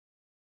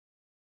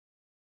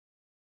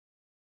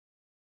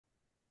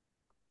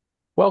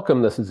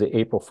Welcome. This is the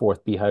April 4th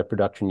bhyve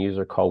production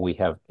user call. We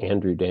have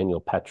Andrew, Daniel,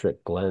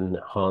 Patrick, Glenn,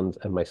 Hans,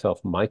 and myself,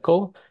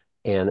 Michael.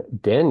 And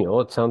Daniel,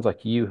 it sounds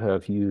like you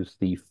have used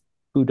the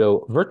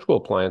Fudo virtual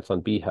appliance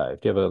on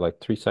bhyve. Do you have a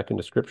 3-second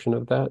description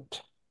of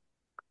that?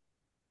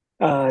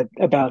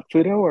 About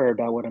Fudo or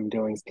about what I'm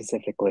doing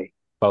specifically?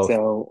 Both.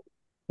 So,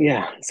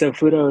 yeah, so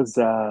Fudo is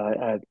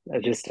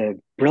just a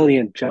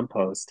brilliant jump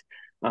host.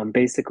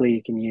 Basically,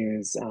 you can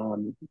use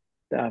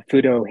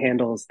Fudo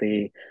handles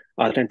the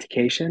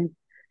authentication,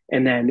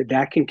 and then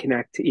that can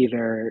connect to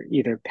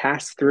either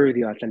pass through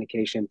the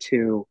authentication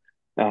to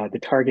the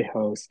target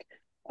host,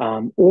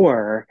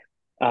 or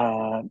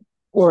uh,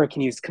 or it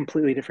can use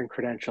completely different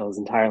credentials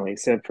entirely.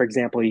 So, for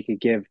example, you could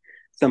give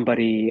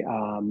somebody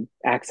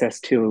access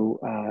to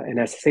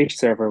an SSH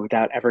server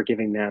without ever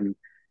giving them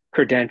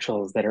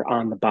credentials that are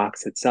on the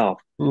box itself.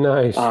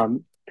 Nice.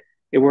 Um,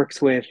 it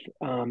works with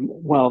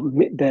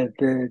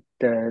the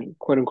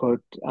quote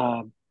unquote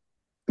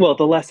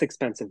the less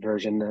expensive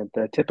version,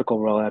 the typical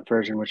rollout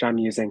version, which I'm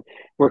using,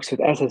 works with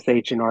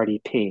SSH and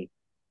RDP.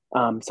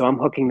 So I'm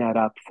hooking that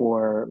up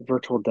for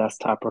virtual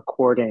desktop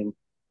recording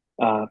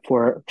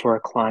for a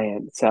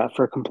client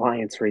for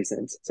compliance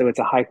reasons. So it's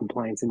a high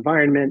compliance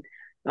environment,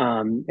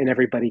 and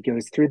everybody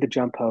goes through the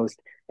jump host,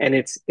 and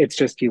it's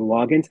just you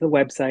log into the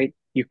website,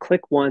 you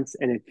click once,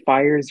 and it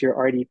fires your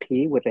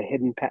RDP with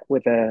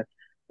a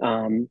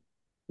um,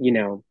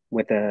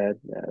 with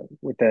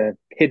a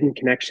hidden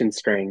connection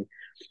string,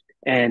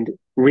 and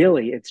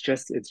really it's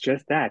just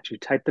that you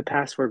type the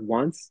password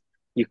once.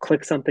 You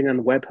click something on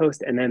the web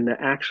host, and then the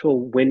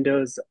actual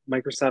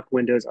Microsoft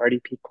Windows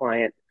RDP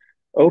client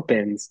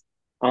opens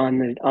on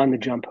the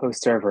jump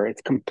host server.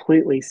 It's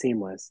completely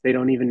seamless. They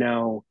don't even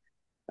know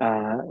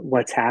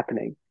what's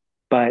happening.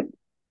 But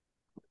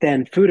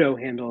then Fudo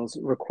handles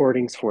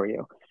recordings for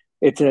you.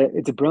 It's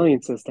a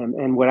brilliant system.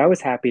 And what I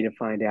was happy to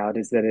find out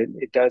is that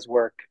it does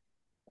work.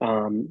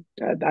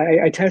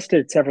 I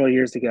tested it several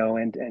years ago,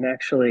 and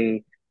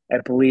actually, I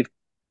believe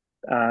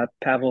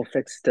Pavel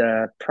fixed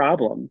a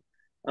problem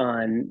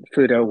on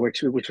Fudo,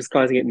 which was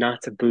causing it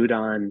not to boot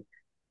on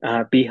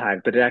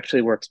bhyve, but it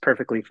actually works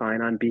perfectly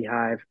fine on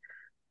bhyve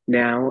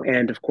now.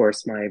 And of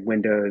course, my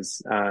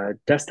Windows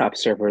desktop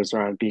servers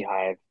are on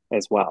bhyve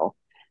as well.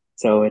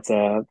 So it's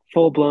a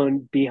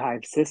full-blown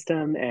bhyve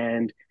system.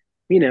 And,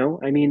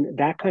 I mean,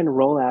 that kind of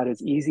rollout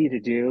is easy to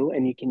do,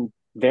 and you can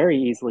very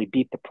easily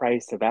beat the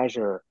price of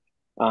Azure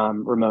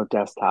remote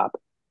desktop.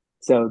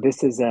 So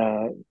this is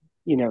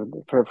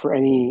for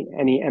any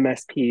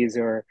MSPs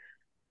or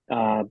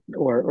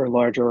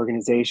larger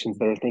organizations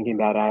that are thinking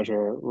about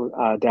Azure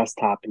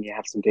desktop, and you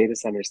have some data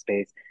center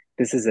space,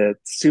 this is a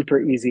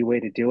super easy way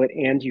to do it,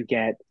 and you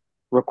get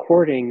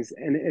recordings,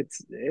 and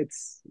it's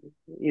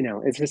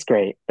just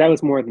great. That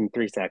was more than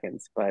 3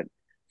 seconds, but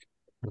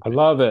I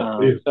love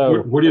it.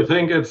 So Would you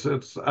think it's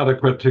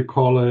adequate to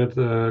call it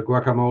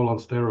guacamole on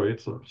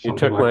steroids or you something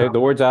took like that? the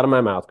words out of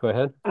my mouth. Go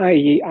ahead.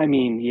 I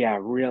mean, yeah,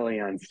 really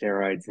on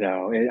steroids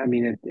though. I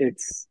mean,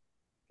 it's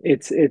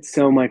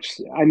so much.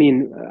 I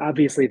mean,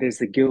 obviously there's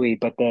the GUI,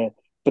 but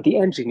the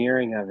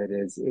engineering of it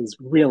is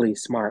really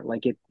smart.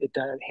 Like it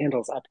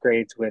handles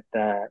upgrades with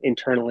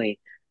internally.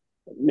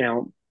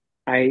 Now,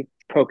 I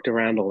poked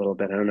around a little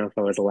bit. I don't know if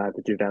I was allowed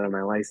to do that on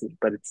my license,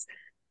 but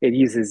it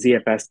uses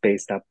ZFS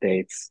based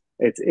updates.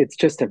 It's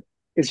just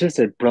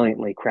a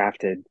brilliantly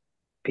crafted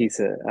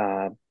piece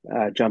of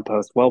jump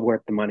host. Well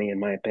worth the money, in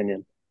my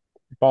opinion.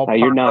 You're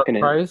Ballpark not gonna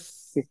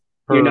price you're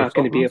per not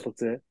gonna be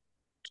something.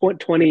 able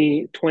to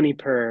 20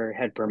 per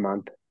head per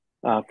month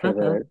for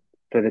Okay.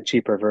 the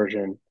cheaper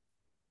version.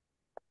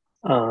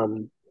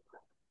 Um,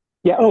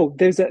 yeah. Oh,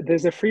 there's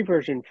a free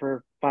version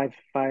for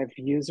five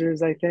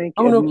users. I think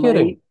Oh, it no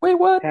kidding. might Wait,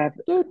 what? have.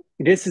 Dude.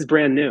 This is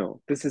brand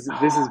new. This is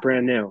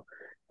brand new,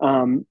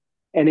 and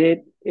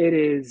it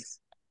is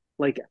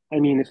like, I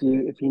mean, if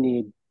you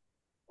need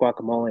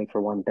guacamole for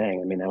one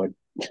thing, I mean, I would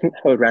I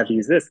would rather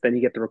use this. Then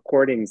you get the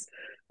recordings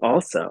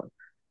also.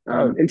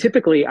 Oh, And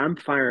typically, I'm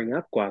firing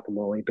up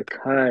guacamole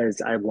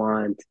because I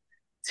want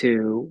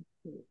to,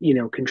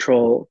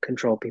 control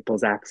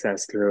people's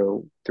access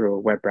through a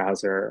web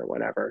browser or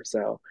whatever.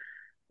 So,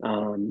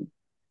 um,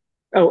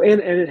 oh,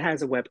 and it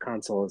has a web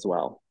console as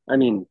well. I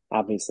mean,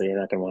 obviously, you're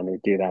not going to want to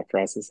do that for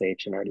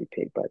SSH and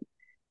RDP, but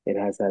it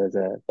has that as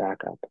a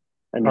backup.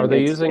 I are mean,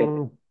 they it.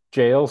 using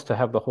jails to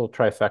have the whole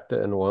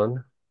trifecta in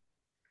one?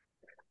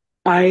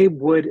 I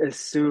would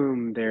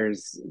assume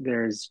there's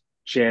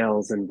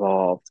jails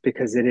involved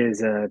because it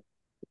is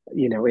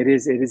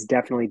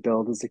definitely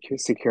built as a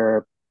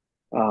secure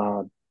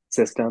uh,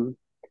 system.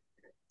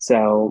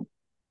 So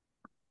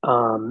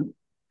um,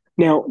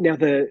 now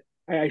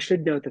I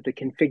should note that the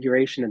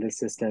configuration of the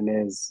system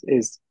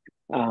is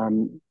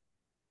um,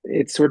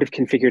 it's sort of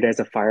configured as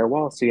a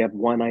firewall. So you have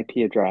one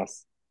IP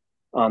address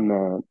on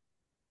the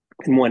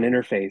and one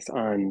interface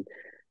on.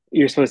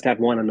 You're supposed to have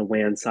one on the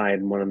WAN side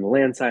and one on the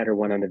LAN side, or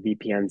one on the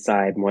VPN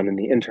side and one on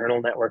the internal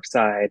network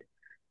side,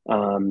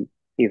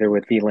 either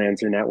with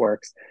VLANs or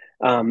networks.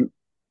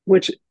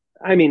 Which,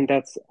 I mean,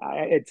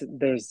 it's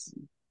there's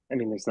I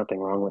mean, there's nothing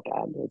wrong with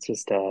that. It's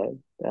just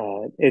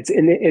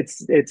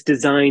it's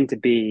designed to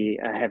be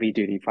a heavy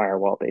duty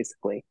firewall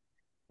basically,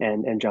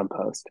 and jump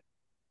host.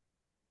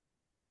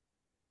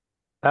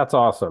 That's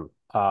awesome.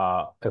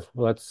 If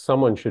let's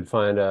someone should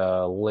find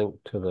a link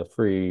to the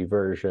free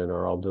version,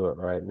 or I'll do it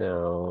right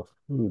now.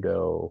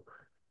 Fudo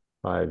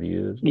I've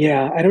used.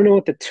 Yeah, I don't know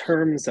what the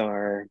terms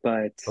are,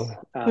 but Oh,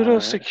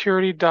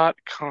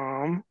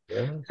 FudoSecurity.com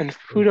yeah. and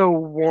Fudo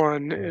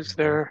 1 is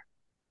their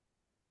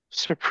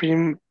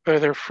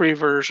free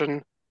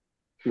version.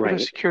 right.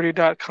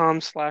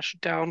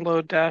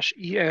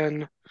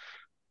 FudoSecurity.com/download-en,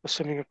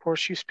 assuming of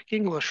course you speak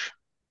English.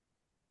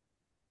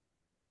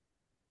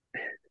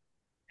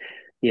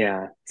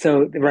 Yeah.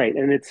 So right,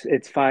 and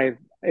it's five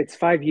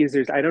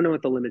users. I don't know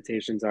what the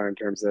limitations are in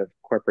terms of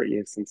corporate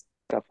use and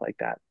stuff like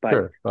that, but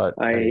Sure, but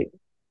I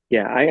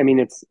yeah, I mean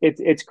it's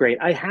great.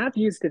 I have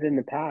used it in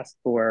the past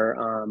for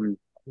a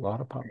lot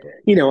of pop-up.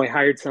 I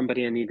hired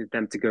somebody, I needed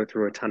them to go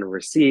through a ton of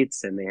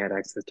receipts and they had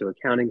access to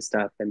accounting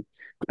stuff, and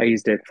I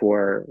used it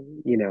for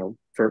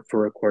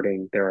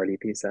recording their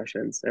RDP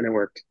sessions, and it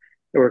worked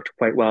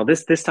quite well.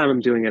 This time I'm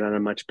doing it on a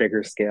much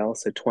bigger scale,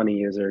 so 20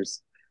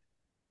 users.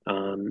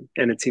 And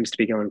it seems to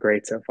be going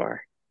great so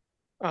far.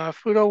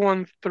 Fudo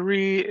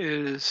 1.3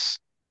 is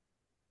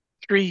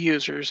 3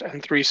 users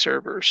and 3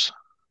 servers.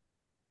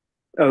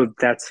 Oh,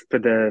 that's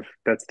the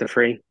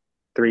free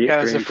three,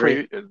 Yeah, three and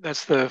three.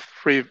 that's the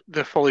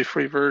fully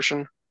free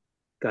version.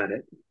 Got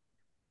it.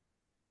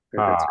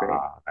 That's great.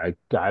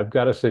 I've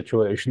got a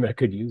situation that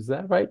could use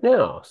that right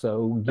now.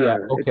 So yeah,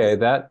 okay, It's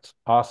that's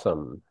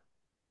awesome.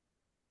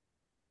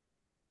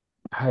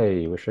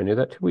 I wish I knew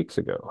that 2 weeks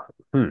ago.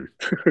 Hmm.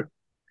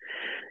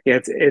 Yeah,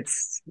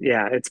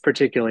 it's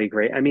particularly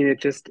great. I mean,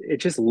 it just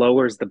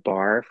lowers the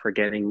bar for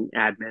getting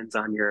admins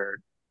on your,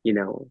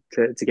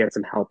 to get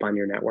some help on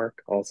your network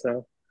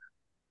also.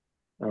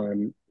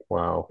 Um,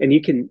 Wow. and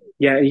you can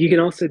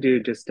also do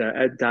just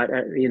a dot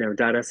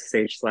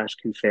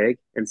 .ssh/config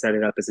and set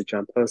it up as a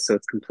jump host, so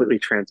it's completely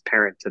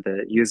transparent to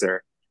the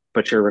user,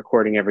 but you're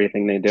recording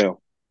everything they do.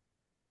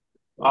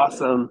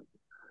 Awesome.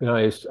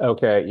 Nice.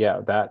 Okay,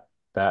 yeah, that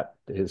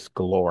is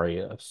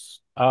glorious.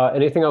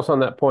 Anything else on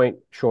that point,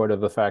 short of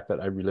the fact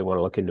that I really want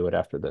to look into it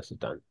after this is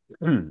done?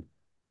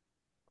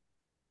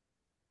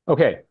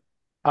 Okay.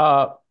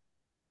 Uh,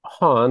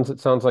 Hans, it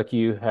sounds like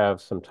you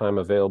have some time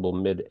available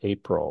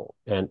mid-April,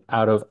 and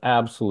out of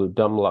absolute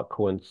dumb luck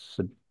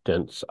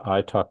coincidence,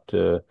 I talked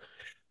to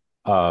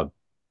uh,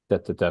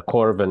 the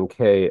Corvin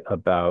K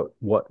about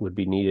what would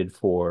be needed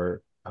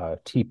for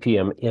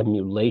TPM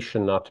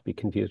emulation, not to be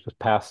confused with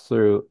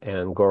pass-through,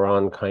 and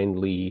Goran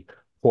kindly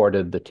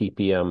ported the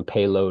TPM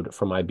payload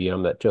from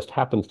IBM that just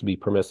happens to be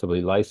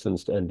permissively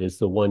licensed and is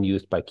the one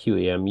used by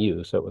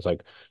QEMU. So it was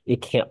like,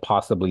 it can't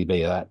possibly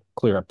be that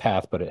clear a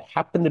path, but it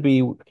happened to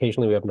be.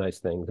 Occasionally we have nice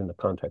things in the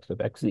context of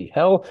XZ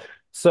hell.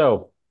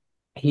 So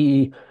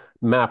he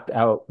mapped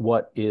out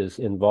what is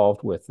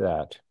involved with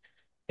that.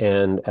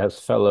 And as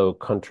fellow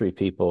country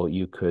people,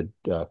 you could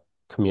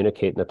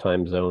communicate in the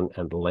time zone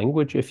and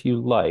language if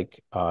you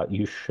like.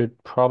 You should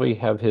probably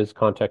have his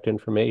contact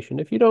information.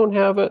 If you don't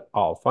have it,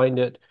 I'll find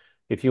it.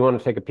 If you want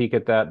to take a peek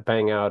at that,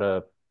 bang out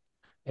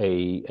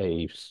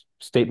a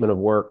statement of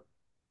work,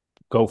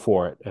 go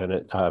for it. And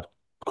it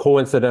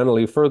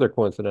further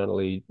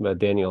coincidentally,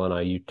 Daniel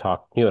and you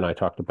and I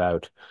talked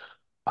about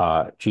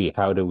gee,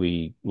 how do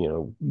we,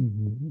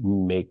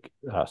 make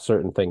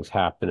certain things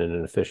happen in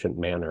an efficient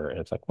manner? And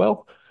it's like,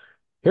 well,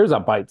 here's a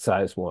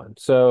bite-sized one.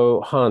 So,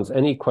 Hans,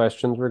 any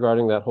questions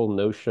regarding that whole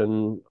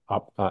notion,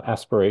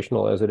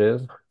 aspirational as it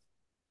is?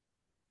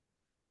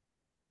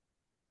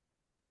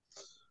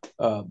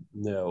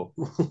 No.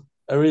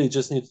 I really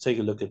just need to take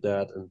a look at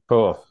that and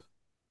Cool.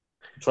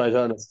 try to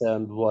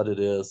understand what it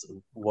is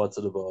and what's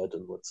it about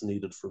and what's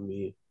needed from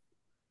me,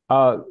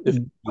 if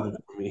needed from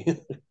me.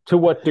 To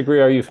what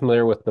degree are you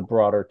familiar with the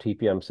broader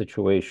TPM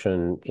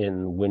situation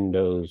in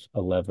Windows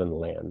 11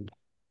 land?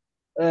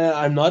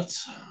 I'm not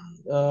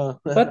Let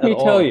at me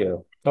tell all.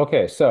 you.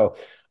 Okay, so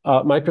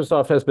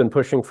Microsoft has been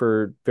pushing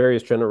for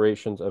various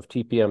generations of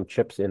TPM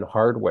chips in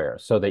hardware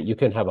so that you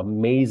can have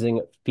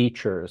amazing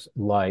features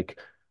like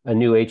a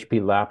new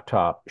HP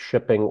laptop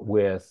shipping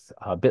with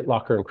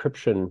BitLocker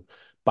encryption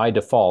by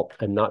default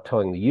and not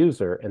telling the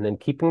user, and then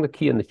keeping the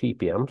key in the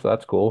TPM, so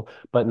that's cool,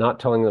 but not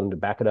telling them to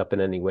back it up in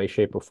any way,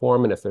 shape, or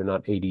form. And if they're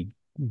not AD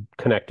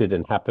connected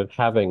and happen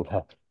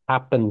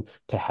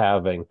to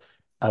having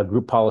a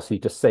group policy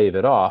to save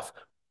it off,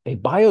 a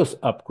BIOS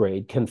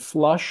upgrade can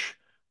flush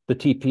the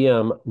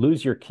TPM,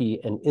 lose your key,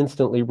 and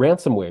instantly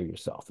ransomware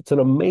yourself. It's an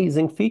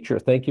amazing feature.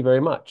 Thank you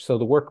very much. So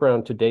the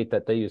workaround to date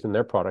that they use in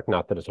their product,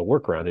 not that it's a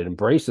workaround, it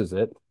embraces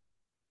it,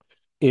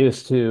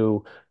 is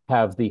to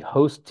have the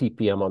host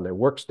TPM on their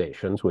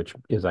workstations, which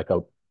is like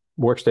a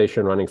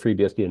workstation running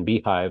FreeBSD and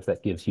bhyve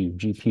that gives you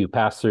GPU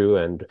pass-through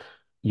and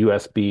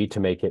USB to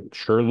make it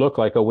sure look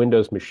like a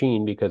Windows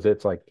machine, because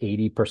it's like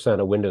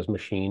 80% a Windows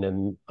machine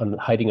and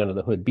hiding under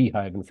the hood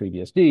bhyve and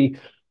FreeBSD.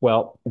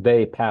 Well,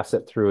 they pass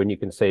it through and you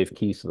can save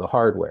keys to the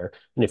hardware.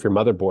 And if your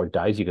motherboard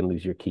dies, you can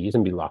lose your keys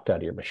and be locked out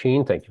of your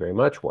machine. Thank you very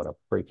much. What a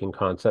freaking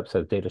concept,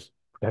 says data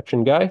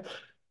protection guy.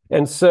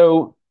 And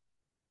so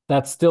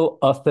that's still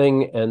a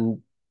thing.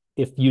 And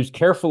if used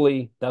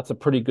carefully, that's a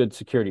pretty good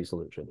security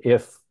solution.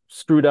 If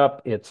screwed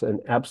up, it's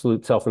an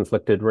absolute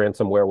self-inflicted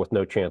ransomware with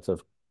no chance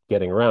of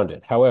getting around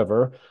it.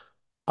 However,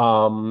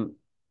 you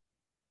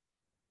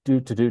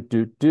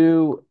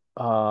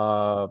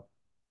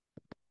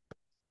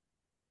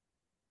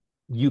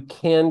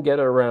can get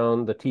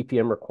around the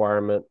TPM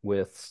requirement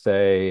with,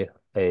 say,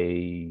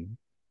 a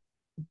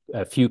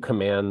few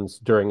commands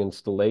during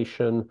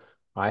installation.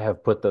 I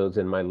have put those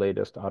in my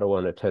latest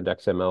auto unattend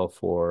XML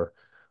for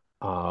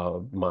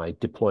my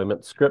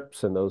deployment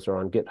scripts, and those are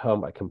on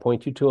GitHub. I can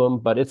point you to them,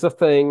 but it's a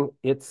thing.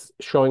 It's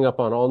showing up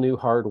on all new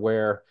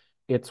hardware.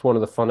 It's one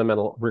of the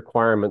fundamental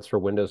requirements for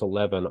Windows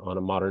 11 on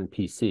a modern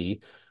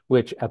PC,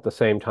 which at the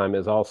same time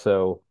is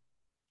also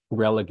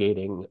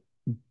relegating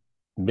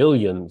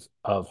millions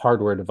of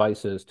hardware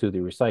devices to the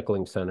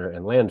recycling center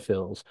and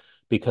landfills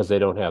because they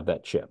don't have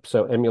that chip.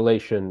 So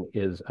emulation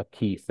is a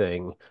key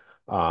thing.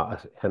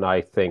 And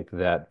I think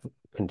that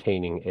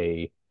containing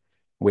a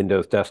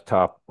Windows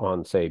desktop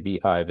on, say,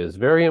 bhyve is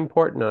very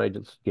important. I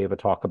just gave a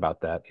talk about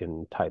that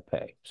in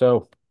Taipei.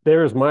 So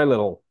there's my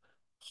little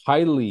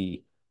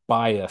highly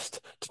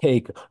biased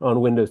take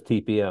on Windows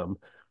TPM,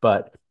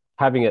 but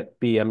having it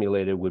be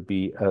emulated would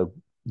be a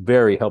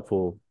very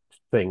helpful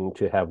thing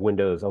to have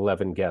Windows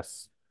 11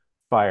 guests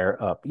fire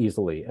up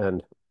easily.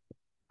 And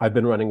I've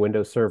been running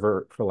Windows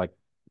Server for like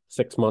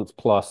 6 months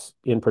plus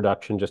in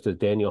production, just as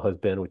Daniel has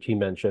been, which he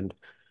mentioned.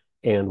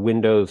 And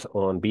Windows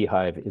on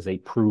bhyve is a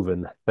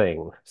proven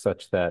thing,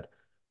 such that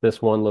this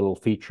one little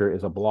feature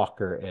is a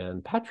blocker.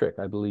 And Patrick,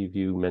 I believe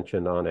you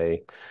mentioned on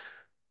a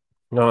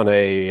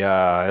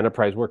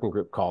enterprise working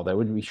group call that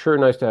would be sure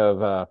nice to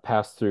have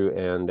pass-through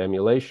and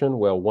emulation.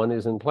 Well, one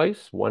is in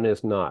place, one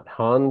is not.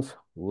 Hans,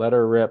 let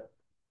her rip.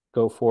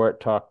 Go for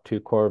it. Talk to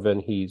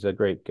Corvin. He's a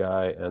great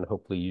guy, and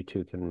hopefully you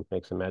two can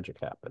make some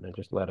magic happen and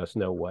just let us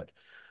know what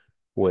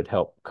would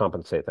help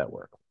compensate that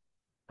work.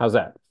 How's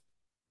that?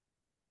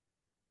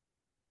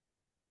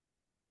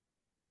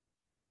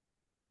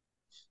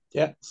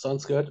 Yeah,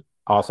 sounds good.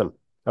 Awesome.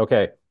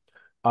 Okay.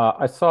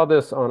 I saw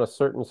this on a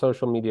certain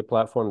social media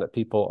platform that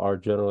people are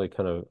generally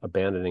kind of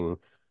abandoning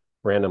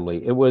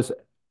randomly.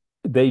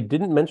 They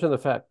didn't mention the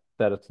fact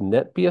that it's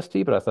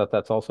NetBSD, but I thought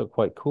that's also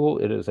quite cool.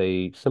 It is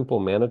a simple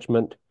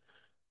management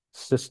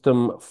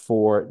system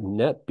for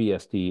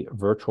NetBSD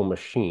virtual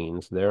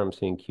machines. There I'm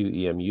seeing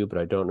QEMU, but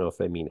I don't know if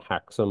they mean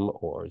Haxum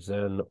or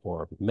Zen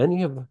or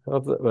many of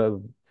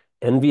the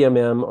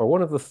NVMM or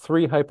one of the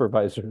 3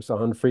 hypervisors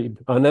on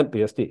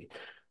NetBSD.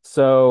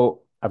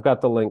 So I've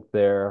got the link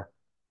there.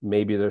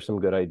 Maybe there's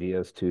some good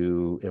ideas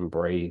to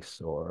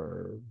embrace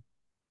or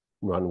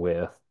run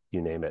with,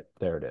 you name it.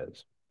 There it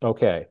is.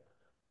 Okay.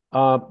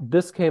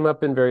 This came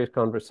up in various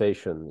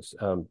conversations.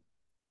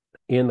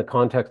 In the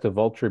context of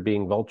Vultr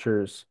being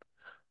vultures,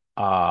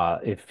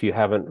 if you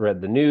haven't read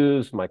the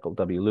news, Michael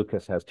W.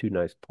 Lucas has 2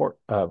 nice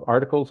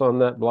articles on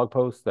that blog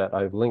post that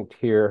I've linked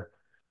here.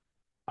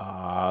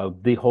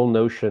 The whole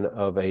notion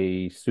of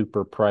a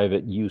super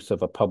private use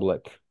of a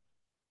public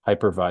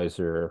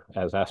hypervisor,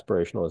 as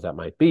aspirational as that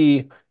might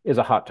be, is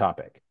a hot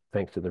topic,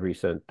 thanks to the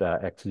recent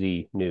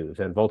XZ news.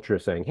 And Vultr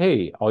is saying,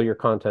 hey, all your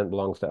content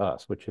belongs to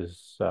us, which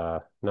is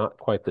not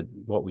quite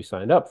what we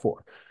signed up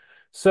for.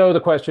 So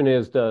the question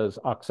is, does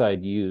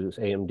Oxide use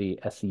AMD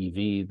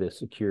SEV, the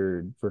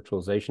secured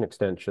virtualization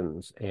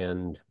extensions?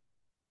 And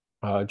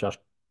Josh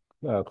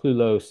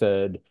Clulo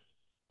said,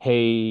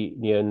 hey,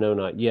 yeah, no,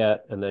 not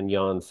yet. And then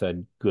Jan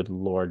said, good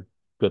Lord,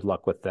 good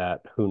luck with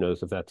that. Who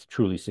knows if that's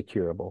truly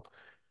securable?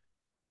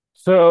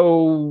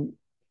 So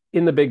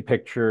in the big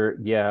picture,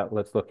 yeah,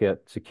 let's look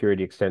at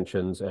security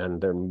extensions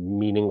and their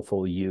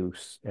meaningful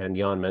use. And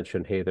Jan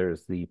mentioned, hey,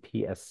 there's the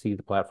PSC,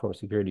 the Platform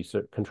Security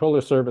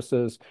Controller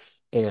Services,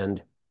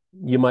 and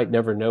you might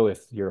never know if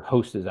your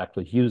host is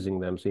actually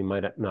using them, so you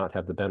might not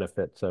have the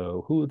benefit.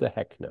 So who the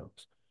heck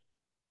knows?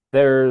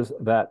 There's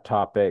that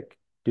topic.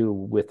 Do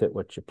with it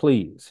what you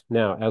please.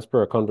 Now, as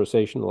per our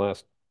conversation the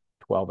last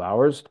 12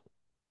 hours,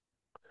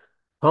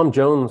 Tom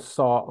Jones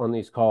saw on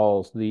these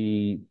calls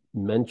the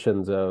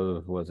mentions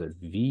of, was it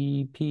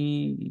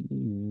VP,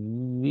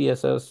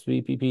 VSS,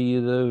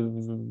 VPP,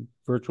 the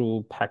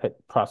virtual packet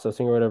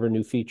processing or whatever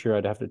new feature.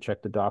 I'd have to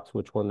check the docs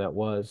which one that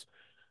was.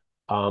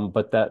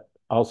 But that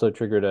also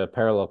triggered a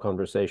parallel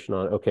conversation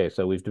on, okay,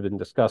 so we've been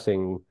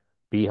discussing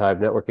bhyve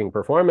networking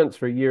performance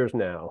for years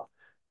now.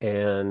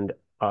 And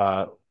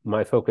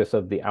my focus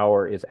of the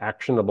hour is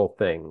actionable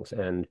things.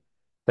 And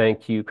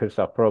thank you,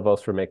 Christoph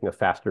Provost, for making a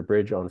faster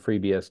bridge on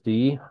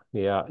FreeBSD.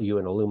 Yeah, you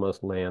and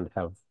Illumos land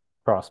have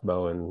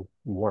crossbow and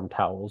warm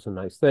towels and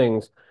nice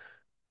things.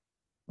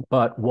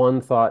 But one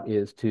thought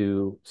is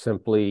to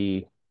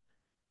simply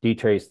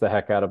detrace the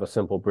heck out of a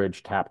simple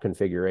bridge tap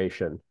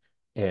configuration.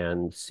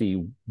 and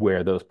see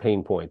where those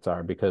pain points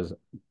are, because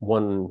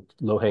one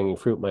low-hanging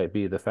fruit might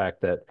be the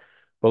fact that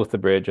both the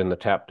bridge and the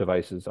tap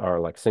devices are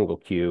like single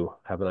queue.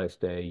 Have a nice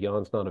day.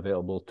 Jan's not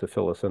available to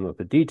fill us in with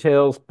the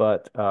details,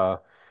 but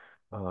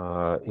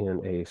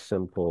in a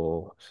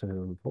simple.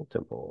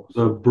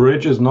 The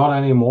bridge is not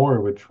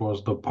anymore, which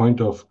was the point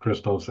of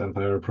Christoph's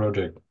entire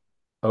project.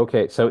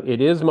 Okay, so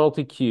it is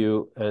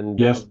multi-queue, and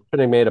Yes.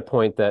 I made a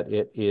point that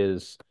it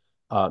is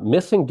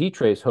missing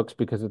dtrace hooks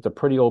because it's a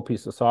pretty old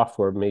piece of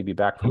software, maybe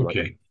back from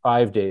like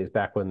 5 days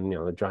back when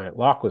the giant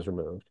lock was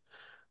removed.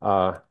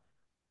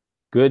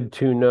 Good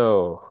to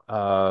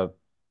know.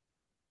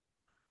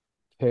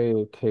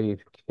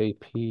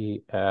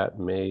 KP at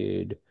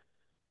made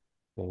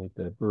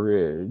the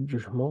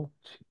bridge multi.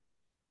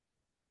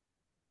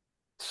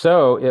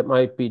 So it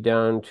might be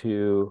down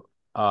to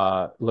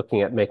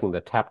looking at making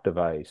the tap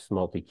device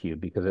multi-queue,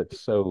 because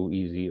it's so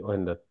easy,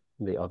 and the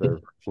other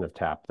version of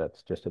tap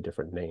that's just a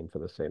different name for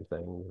the same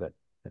thing that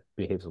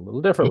behaves a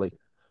little differently.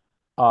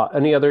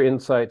 Any other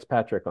insights,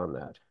 Patrick, on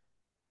that?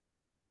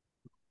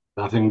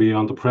 Nothing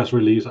beyond the press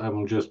release.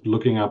 I'm just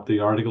looking up the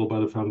article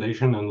by the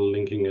foundation and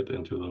linking it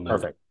into the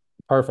net.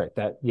 Perfect.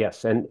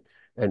 Yes, and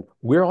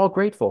we're all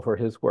grateful for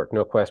his work,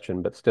 no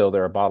question. But still,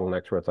 there are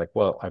bottlenecks where it's like,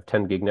 well, I have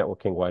 10 gig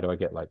networking. Why do I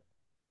get like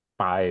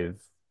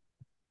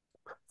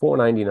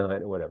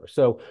 499 or whatever?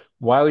 So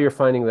while you're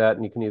finding that,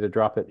 and you can either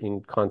drop it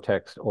in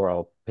context or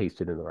I'll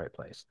paste it in the right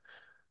place.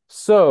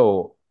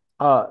 So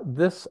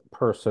this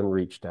person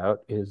reached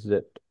out. Is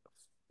it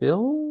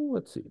Phil?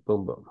 Let's see.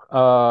 Boom, boom.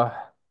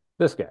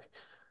 This guy.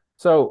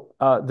 So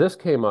this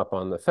came up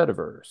on the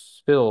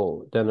Fediverse.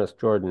 Phil Dennis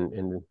Jordan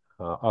in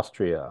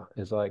Austria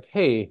is like,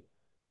 hey,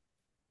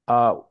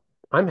 I'm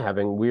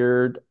having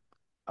weird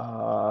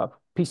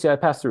PCI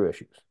pass-through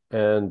issues.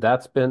 And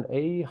that's been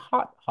a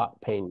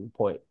hot pain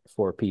point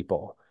for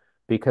people,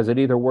 because it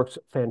either works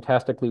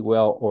fantastically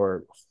well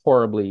or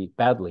horribly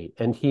badly.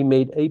 And he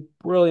made a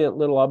brilliant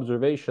little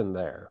observation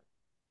there.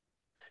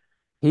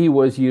 He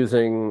was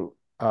using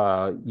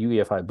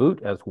UEFI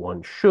boot, as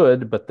one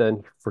should, but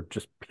then for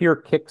just pure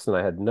kicks, and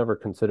I had never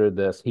considered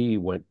this, he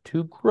went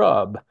to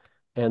grub,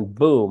 and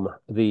boom,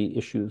 the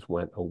issues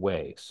went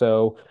away.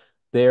 So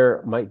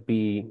there might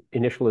be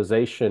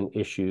initialization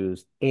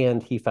issues,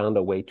 and he found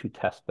a way to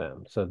test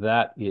them. So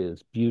that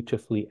is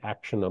beautifully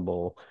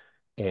actionable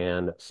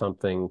and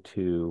something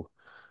to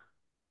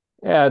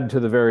add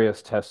to the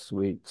various test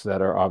suites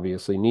that are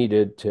obviously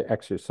needed to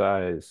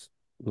exercise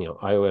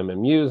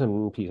IOMMUs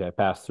and PCI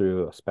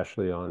pass-through,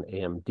 especially on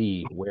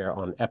AMD, where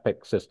on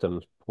EPYC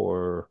systems,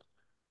 poor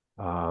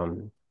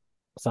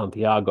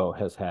Santiago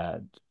has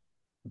had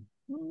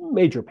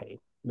major pain.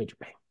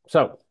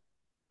 So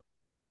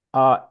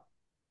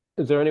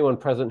is there anyone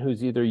present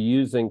who's either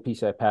using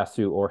PCI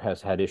pass-through or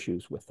has had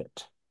issues with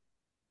it?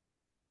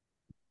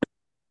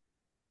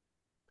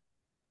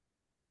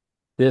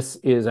 This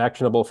is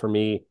actionable for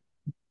me.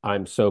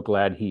 I'm so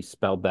glad he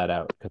spelled that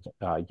out, because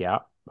I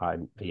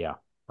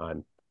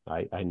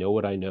know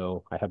what I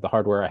know. I have the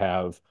hardware I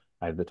have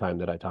the time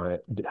that I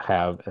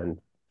have, and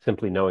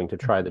simply knowing to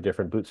try the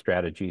different boot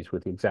strategies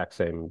with the exact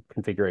same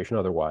configuration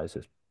otherwise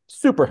is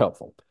super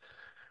helpful.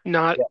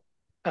 Not,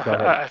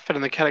 I fit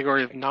in the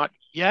category of not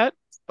yet,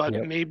 but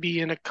maybe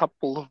in a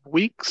couple of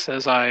weeks,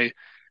 as I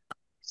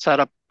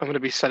I'm going to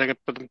be setting up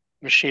the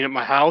machine at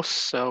my house,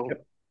 so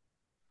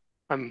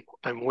I'm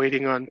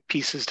waiting on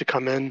pieces to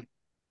come in,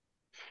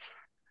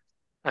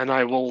 and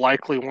I will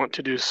likely want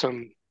to do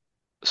some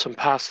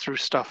pass-through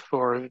stuff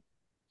for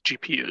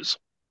GPUs.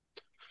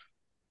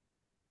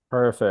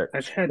 Perfect.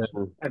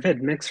 I've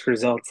had mixed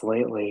results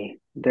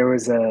lately. There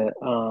was a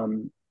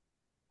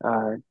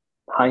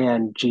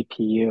high-end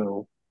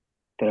GPU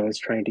that I was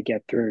trying to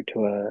get through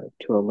to a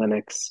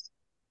Linux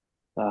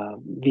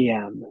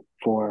VM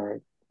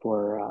for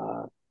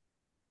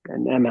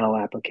an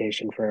ML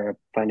application for a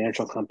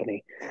financial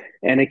company,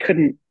 and it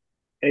couldn't.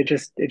 It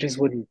just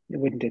wouldn't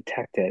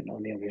detect it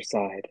on the other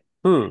side.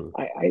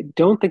 I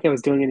don't think I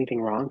was doing anything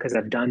wrong, because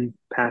I've done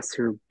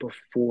pass-through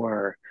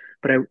before,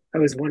 but I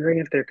was wondering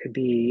if there could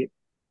be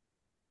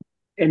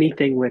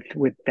anything with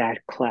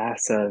that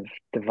class of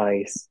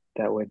device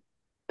that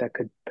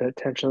could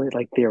potentially,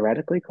 like,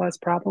 theoretically cause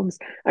problems.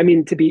 I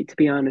mean, to be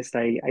honest,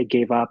 I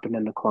gave up, and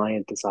then the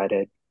client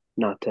decided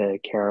not to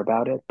care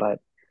about it. But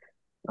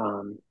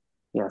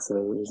yeah, so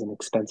it was an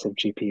expensive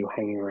GPU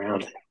hanging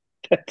around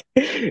that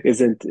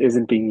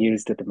isn't being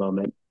used at the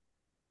moment.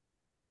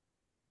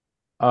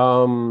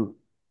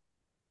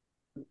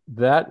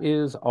 That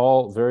is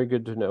all very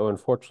good to know.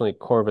 Unfortunately,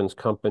 Corvin's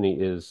company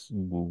is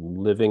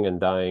living and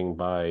dying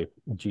by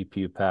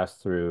GPU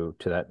pass-through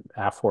to that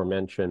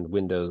aforementioned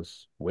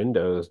Windows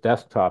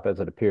desktop, as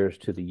it appears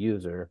to the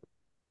user.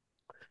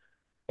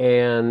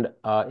 And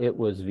it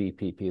was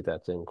VPP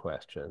that's in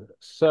question.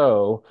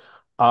 So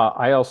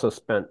I also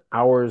spent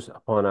hours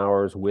upon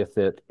hours with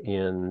it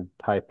in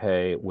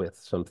Taipei with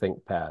some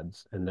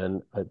ThinkPads, and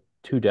then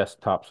 2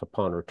 desktops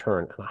upon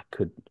return, and I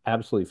could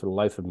absolutely, for the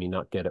life of me,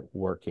 not get it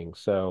working.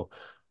 So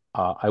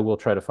I will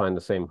try to find the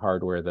same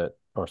hardware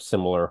or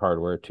similar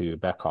hardware to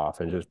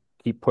Beckhoff, and just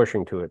keep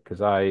pushing to it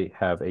because I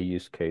have a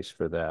use case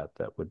for that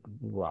would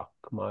rock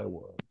my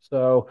world.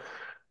 So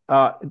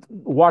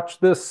watch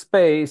this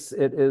space.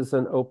 It is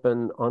an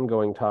open,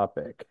 ongoing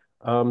topic.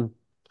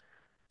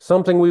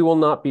 Something we will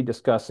not be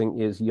discussing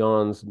is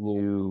Jan's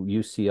new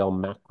UCL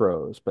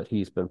macros, but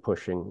he's been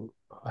pushing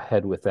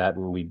ahead with that,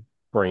 and we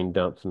brain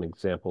dumped some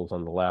examples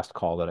on the last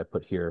call that I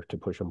put here to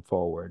push him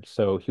forward.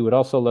 So he would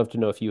also love to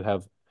know if you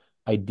have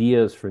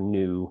ideas for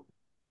new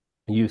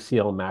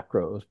UCL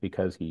macros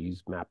because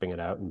he's mapping it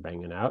out and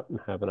banging out, and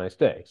have a nice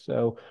day.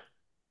 So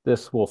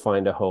this will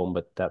find a home,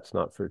 but that's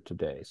not for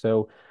today.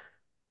 So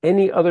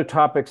any other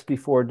topics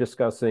before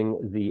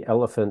discussing the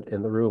elephant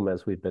in the room,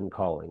 as we've been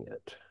calling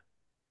it?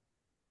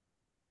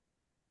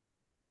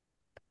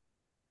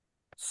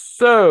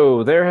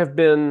 So there have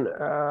been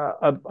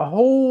a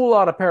whole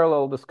lot of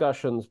parallel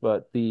discussions,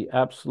 but the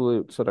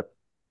absolute sort of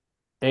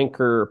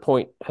anchor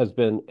point has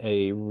been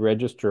a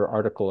Register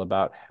article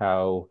about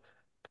how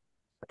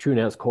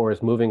TrueNAS CORE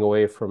is moving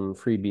away from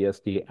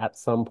FreeBSD at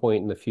some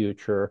point in the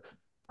future,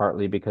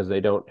 partly because they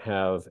don't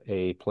have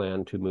a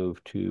plan to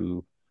move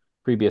to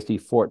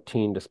FreeBSD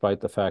 14,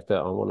 despite the fact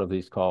that on one of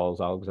these calls,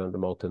 Alexander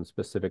Moulton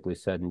specifically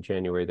said in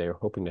January they were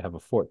hoping to have a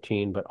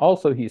 14, but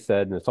also he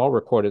said, and it's all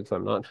recorded, so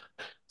I'm not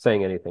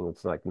saying anything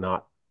that's like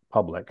not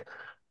public,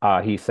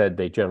 he said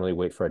they generally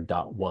wait for a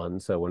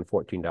 .1, so when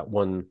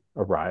 14.1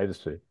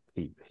 arrives,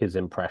 his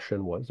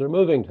impression was they're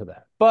moving to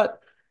that. But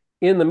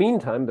in the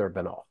meantime, there have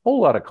been a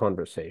whole lot of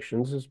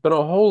conversations. There's been a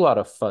whole lot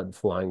of FUD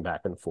flying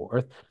back and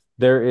forth.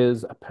 There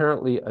is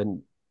apparently a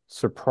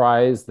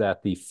surprise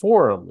that the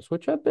forums,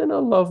 which have been a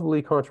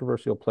lovely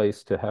controversial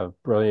place to have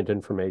brilliant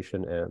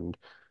information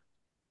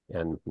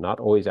and not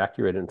always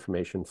accurate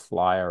information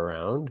fly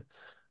around,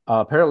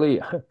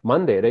 apparently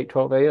Monday at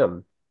 8:12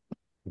 a.m.,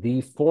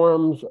 the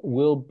forums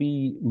will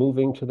be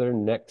moving to their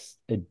next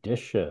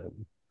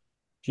edition.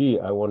 Gee,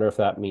 I wonder if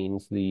that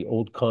means the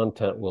old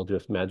content will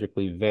just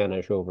magically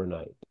vanish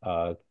overnight.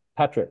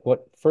 Patrick,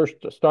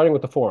 starting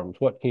with the forums,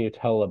 what can you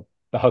tell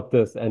about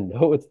this? And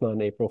no, it's not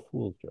an April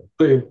Fool's joke.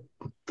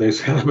 They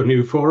set up a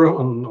new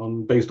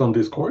forum based on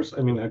this course.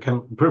 I mean, I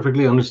can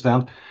perfectly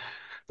understand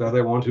that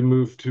they want to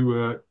move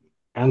to a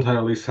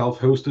entirely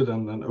self-hosted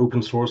and an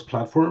open source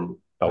platform.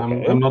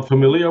 Okay. I'm not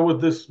familiar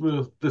with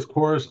this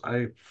course.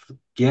 I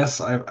guess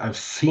I've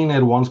seen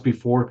it once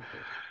before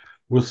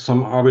with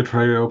some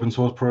arbitrary open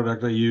source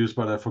product I use,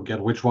 but I forget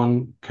which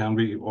one, can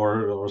be,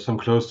 or some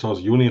closed source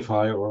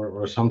Unify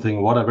or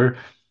something, whatever.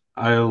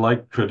 I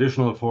like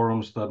traditional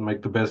forums that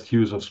make the best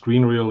use of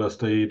screen real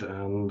estate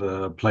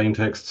and plain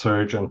text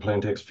search and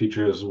plain text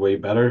features way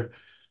better.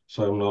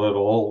 So I'm not at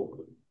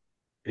all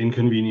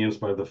inconvenienced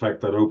by the fact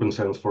that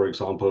OpenSense, for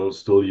example,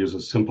 still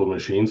uses simple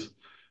machines,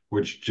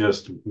 which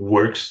just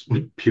works,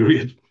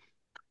 period.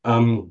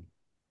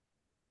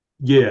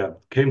 Yeah,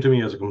 came to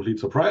me as a complete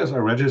surprise. I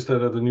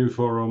registered at the new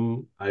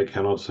forum. I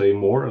cannot say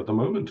more at the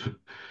moment.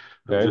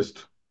 I've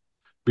just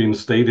been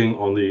stating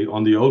on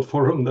the old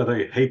forum that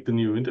I hate the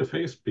new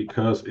interface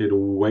because it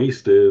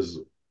wastes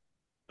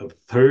a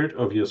third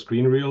of your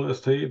screen real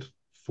estate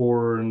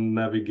for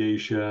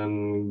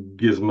navigation,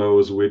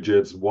 gizmos,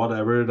 widgets,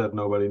 whatever that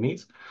nobody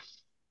needs.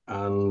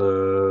 And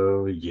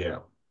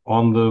yeah,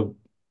 on the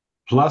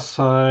plus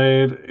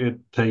side,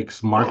 it takes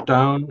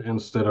Markdown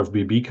instead of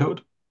BB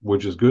code,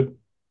 which is good.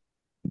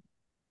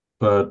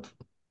 But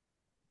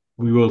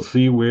we will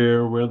see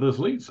where this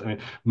leads. I mean,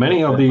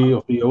 many of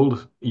the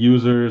old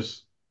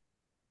users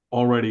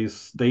already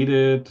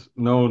stated,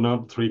 no,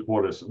 not 3/4,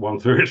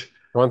 1/3.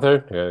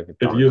 1/3?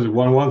 Yeah,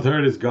 one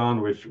third is gone,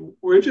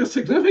 which is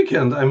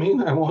significant. I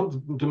mean, I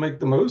want to make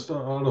the most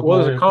out of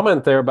there's a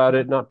comment there about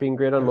it not being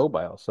great on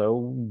mobile,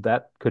 so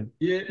that could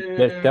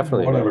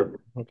definitely whatever.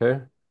 Okay.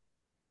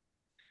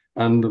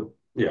 And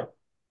yeah,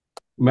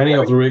 many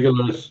of the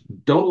regulars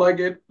don't like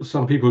it.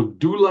 Some people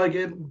do like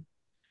it.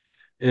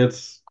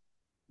 It's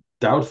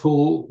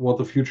doubtful what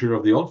the future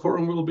of the old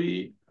forum will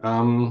be.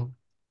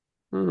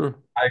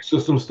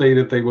 iSystem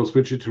stated they will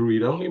switch it to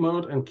read-only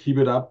mode and keep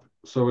it up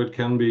so it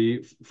can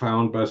be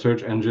found by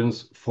search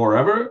engines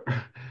forever.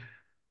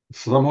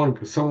 Someone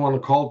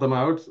called them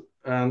out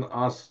and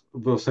asked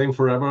the same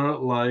forever,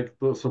 like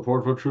the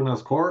support for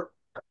TrueNAS CORE.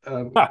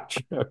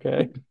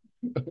 Okay.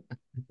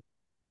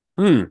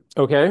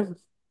 Okay.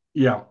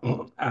 Yeah,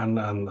 and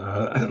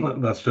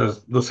that's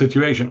just the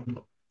situation.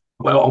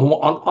 Well,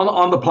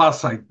 on the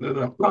plus side,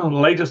 the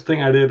latest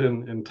thing I did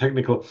in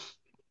technical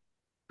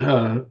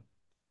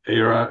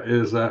era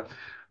is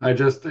I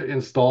just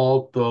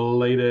installed the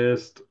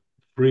latest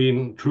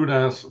free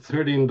TrueNAS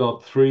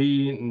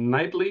 13.3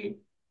 nightly,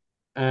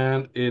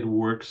 and it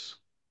works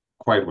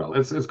quite well.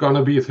 It's going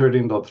to be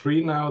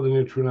 13.3 now, the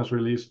new TrueNAS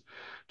release,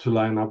 to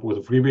line up with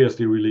the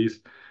FreeBSD release.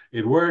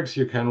 It works.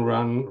 You can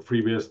run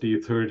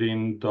FreeBSD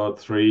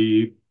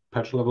 13.3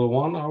 patch level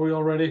 1. Are we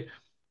already?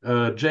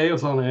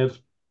 Jails on it.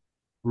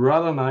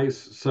 Rather nice.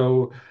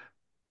 So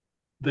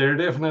they're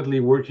definitely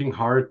working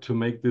hard to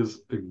make this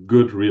a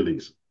good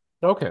release.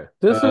 Okay,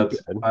 this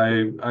is good.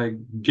 I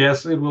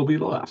guess it will be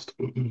the last.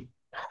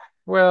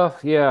 Well,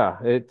 yeah,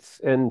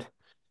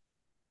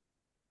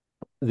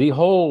 the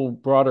whole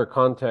broader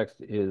context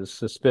is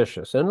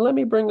suspicious. And let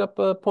me bring up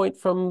a point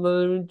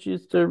from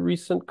just a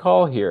recent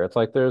call here. It's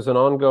like there's an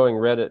ongoing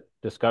Reddit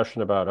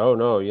discussion about, oh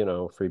no,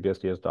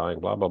 FreeBSD is dying,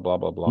 blah, blah, blah,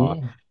 blah, blah.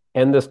 Mm.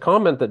 And this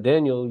comment that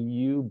Daniel,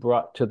 you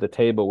brought to the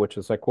table, which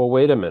is like, well,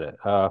 wait a minute.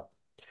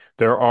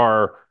 There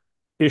are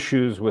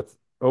issues with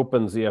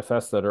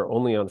OpenZFS that are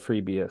only on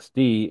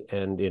FreeBSD,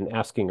 and in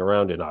asking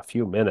around in a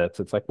few minutes,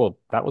 it's like, well,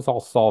 that was all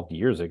solved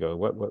years ago.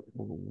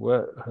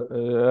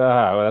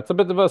 That's a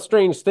bit of a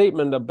strange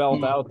statement to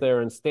belt out there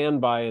and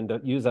stand by and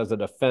to use as a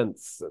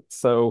defense.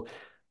 So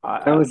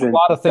a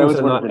lot of things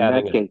are not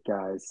adding up. Netgate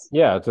guys.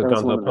 Yeah, it's a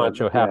Gonzo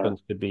Poncho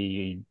happens to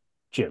be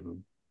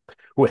Jim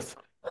with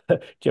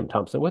Jim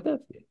Thompson with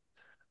it.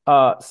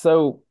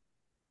 So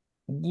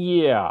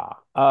yeah.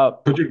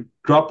 Could you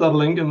drop that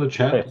link in the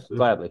chat? Yes,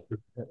 gladly.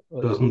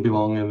 It doesn't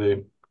belong in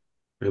the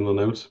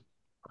notes.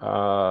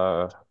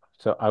 So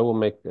I will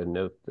make a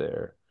note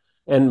there.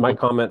 And my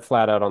comment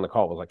flat out on the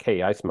call was like,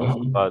 hey, I smell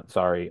some bud.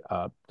 Sorry,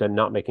 they're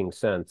not making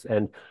sense.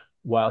 And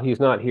while he's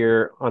not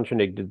here,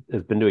 Antranig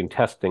has been doing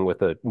testing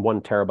with a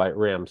 1 terabyte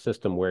RAM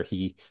system where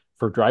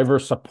for driver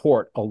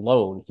support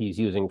alone, he's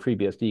using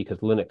FreeBSD because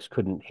Linux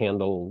couldn't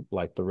handle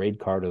like the RAID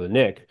card or the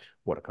NIC.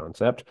 What a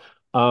concept.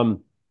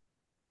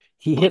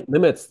 He hit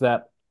limits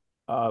that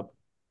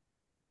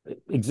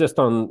exist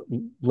on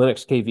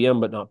Linux KVM,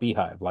 but not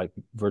bhyve, like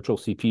virtual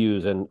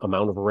CPUs and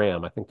amount of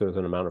RAM. I think there's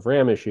an amount of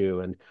RAM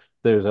issue, and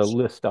there's a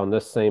list on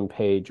this same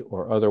page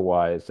or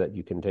otherwise that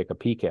you can take a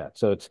peek at.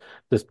 So it's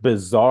this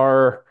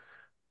bizarre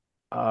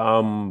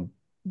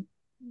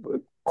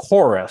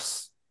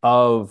chorus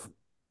of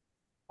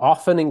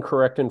often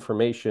incorrect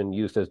information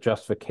used as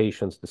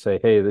justifications to say,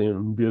 hey,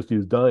 BSD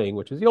is dying,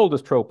 which is the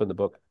oldest trope in the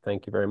book.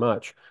 Thank you very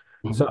much.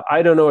 So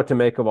I don't know what to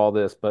make of all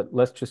this, but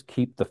let's just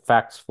keep the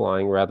facts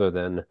flying rather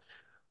than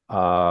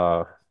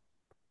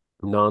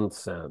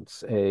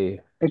nonsense. I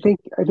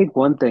think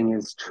one thing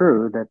is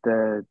true that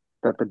the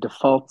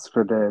defaults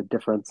for the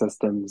different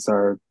systems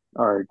are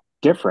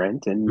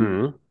different,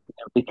 and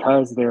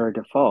because there are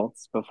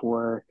defaults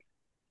before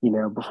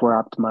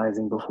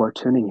optimizing, before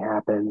tuning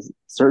happens,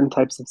 certain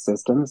types of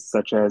systems,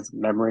 such as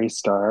memory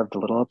starved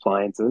little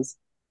appliances,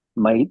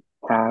 might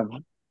have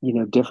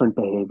different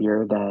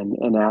behavior than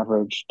an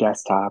average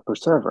desktop or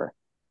server.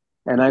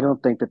 And I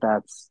don't think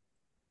that's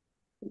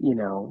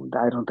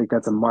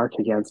a mark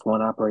against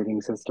one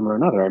operating system or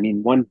another. I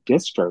mean, one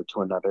distro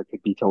to another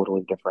could be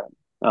totally different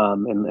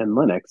in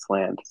Linux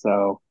land.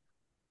 So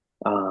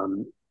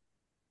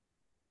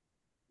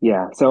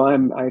yeah, so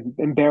I'm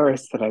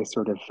embarrassed that I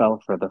sort of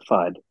fell for the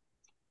FUD.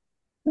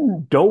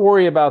 Don't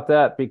worry about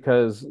that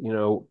because,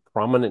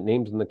 prominent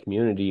names in the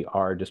community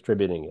are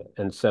distributing it.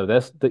 And so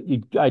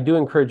I do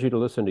encourage you to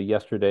listen to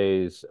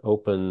yesterday's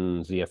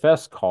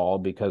OpenZFS call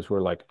because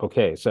we're like,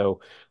 okay,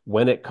 so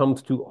when it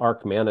comes to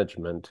ARC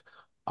management,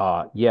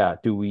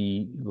 do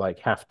we like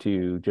have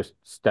to just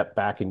step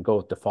back and go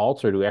with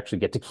defaults, or do we actually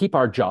get to keep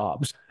our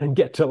jobs and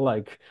get to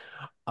like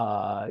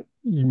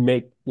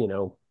make,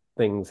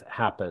 things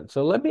happen?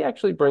 So let me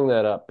actually bring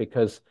that up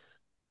because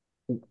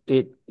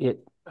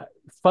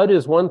FUD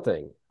is one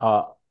thing.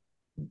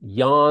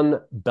 Jan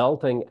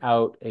belting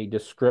out a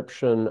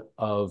description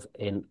of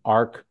an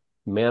ARC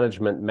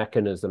management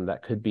mechanism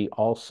that could be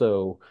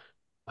also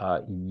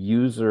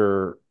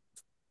user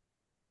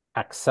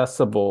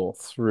accessible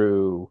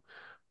through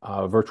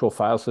virtual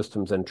file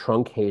systems and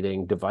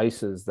truncating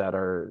devices that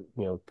are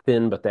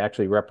thin, but they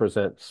actually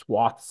represent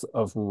swaths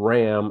of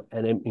RAM.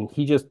 And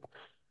he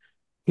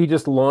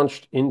just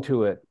launched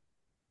into it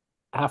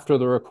after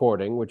the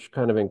recording, which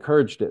kind of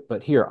encouraged it.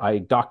 But here I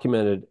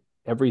documented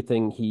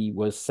everything he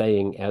was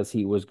saying as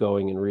he was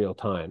going in real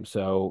time.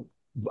 So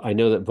I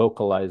know that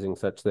vocalizing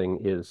such thing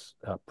is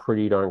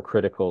pretty darn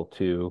critical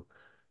to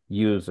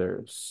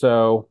users.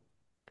 So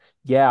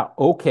yeah,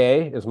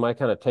 okay, is my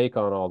kind of take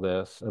on all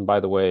this. And by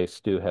the way,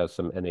 Stu has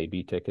some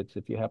NAB tickets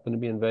if you happen to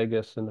be in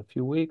Vegas in a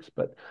few weeks.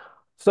 But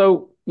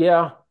so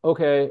yeah,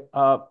 okay.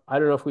 I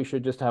don't know if we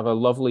should just have a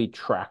lovely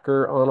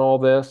tracker on all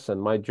this.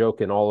 And my joke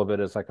in all of it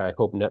is like, I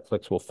hope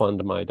Netflix will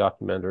fund my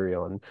documentary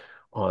on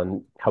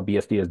how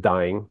BSD is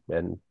dying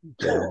and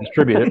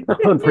distribute it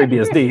on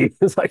FreeBSD.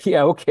 It's like,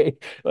 yeah, okay,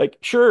 like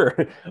sure,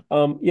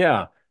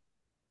 yeah.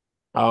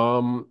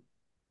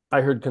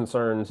 I heard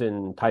concerns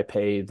in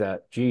Taipei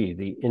that, gee,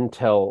 the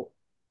Intel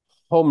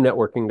home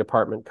networking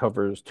department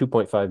covers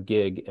 2.5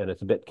 gig and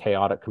it's a bit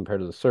chaotic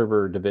compared to the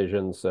server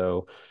division.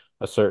 So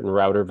a certain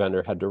router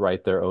vendor had to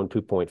write their own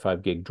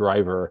 2.5 gig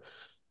driver,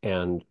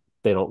 and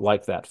they don't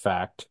like that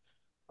fact.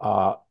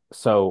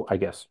 So I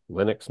guess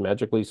Linux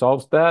magically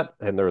solves that.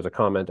 And there was a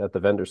comment at the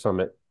vendor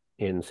summit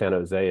in San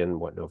Jose in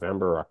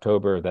November or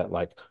October that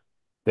like,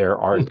 there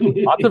aren't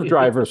lots of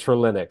drivers for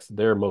Linux.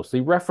 They're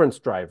mostly reference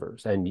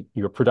drivers, and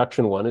your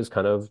production one is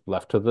kind of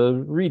left to the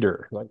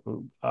reader. Like,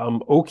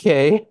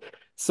 okay.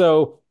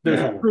 So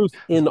there's truth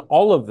in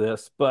all of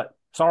this, but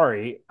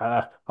sorry,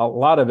 a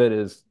lot of it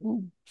is.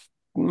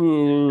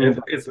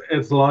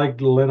 It's like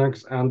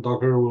Linux and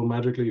Docker will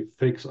magically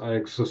fix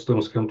IX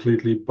systems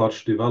completely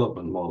botched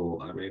development model.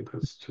 I mean,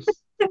 that's just.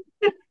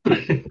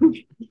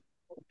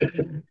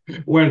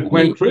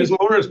 When Chris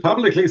Moore is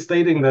publicly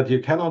stating that you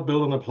cannot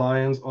build an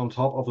appliance on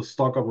top of a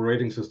stock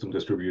operating system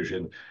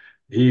distribution,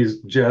 he's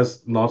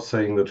just not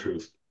saying the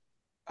truth.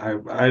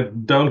 I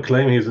don't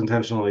claim he's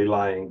intentionally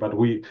lying, but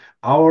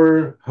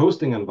our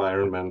hosting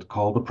environment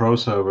called the Pro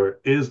Server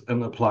is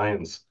an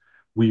appliance.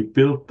 We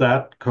built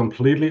that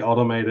completely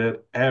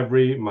automated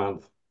every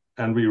month,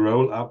 and we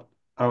roll out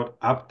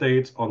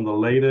updates on the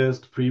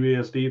latest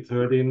FreeBSD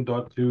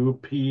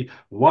 13.2p,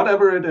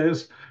 whatever it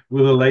is,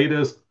 with the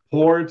latest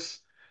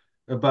ports,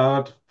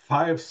 about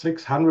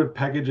 500-600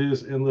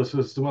 packages in the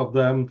system of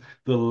them,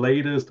 the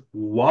latest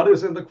what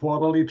is in the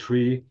quarterly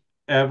tree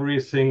every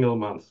single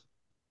month.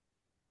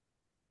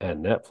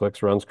 And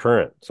Netflix runs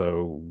current,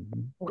 so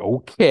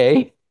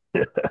okay.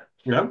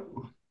 Yeah.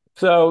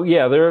 So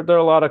yeah, there are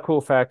a lot of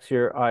cool facts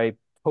here. I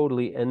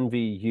totally envy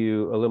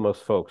you, Illumos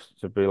folks,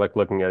 to be like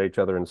looking at each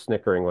other and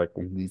snickering like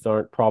these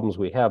aren't problems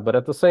we have. But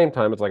at the same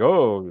time, it's like,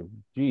 oh,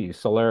 geez,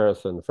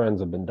 Solaris and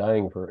friends have been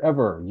dying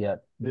forever,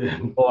 yet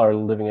people are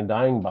living and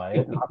dying by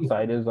it. And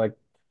Upside is like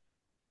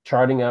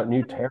charting out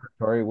new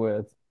territory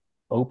with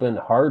open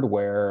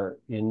hardware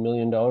in $1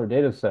 million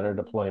data center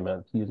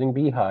deployments using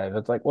bhyve.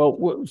 It's like, well,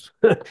 whoops.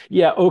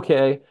 Yeah,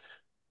 okay.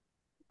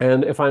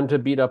 And if I'm to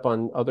beat up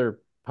on other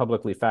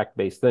publicly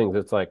fact-based things,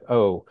 it's like,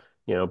 oh,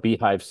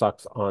 bhyve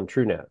sucks on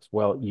TrueNAS.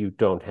 Well, you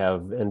don't have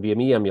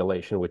NVMe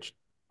emulation, which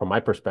from my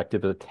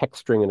perspective is a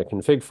text string and a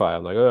config file.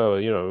 I'm like,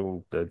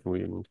 oh, that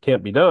we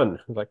can't be done.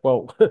 It's like,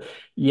 well,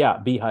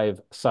 yeah, bhyve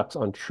sucks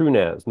on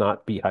TrueNAS,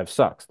 not bhyve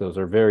sucks. Those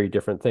are very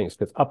different things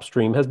because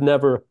upstream has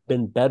never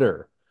been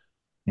better.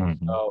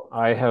 So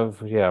I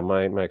have,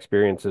 my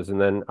experiences,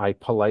 and then I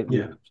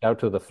politely reach out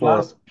to the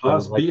forum.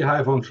 Plus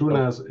bhyve on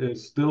TrueNAS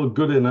is still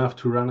good enough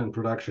to run in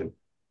production.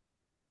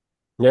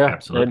 Yeah,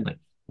 absolutely.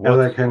 As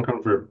I can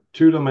confirm,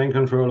 2 domain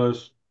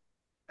controllers,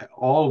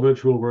 all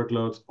virtual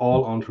workloads,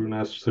 all on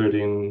TrueNAS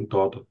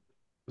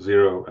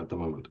 13.0 at the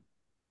moment.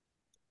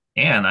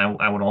 And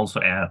I would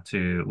also add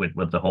to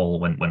with the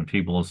whole when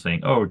people are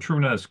saying, oh,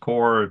 TrueNAS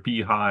Core,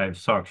 bhyve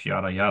sucks,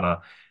 yada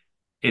yada.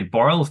 It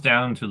boils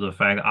down to the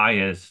fact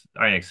IX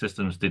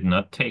systems did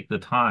not take the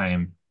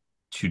time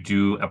to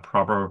do a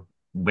proper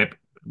web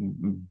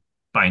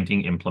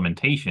binding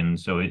implementation.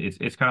 So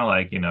it's kind of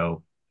like,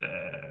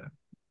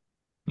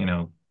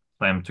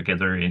 slammed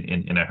together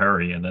in a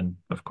hurry. And then,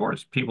 of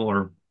course, people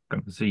are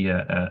going to see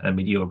a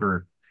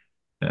mediocre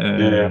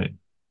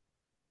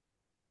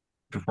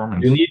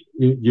performance.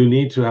 You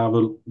need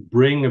to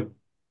bring a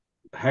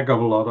heck of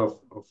a lot of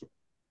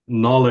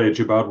knowledge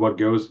about what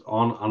goes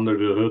on under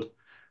the hood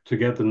to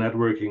get the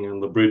networking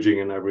and the bridging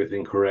and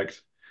everything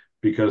correct,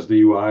 because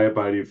the UI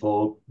by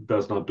default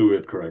does not do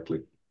it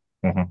correctly.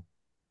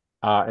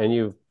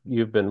 And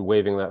you've been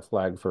waving that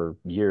flag for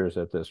years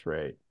at this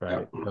rate,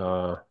 right?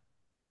 Yeah.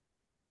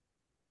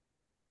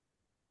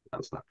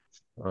 That's not.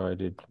 I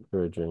did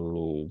bridging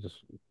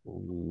needs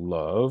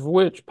love,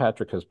 which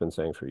Patrick has been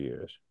saying for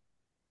years.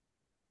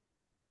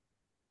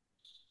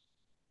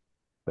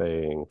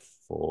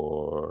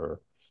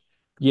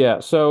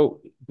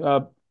 So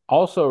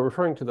also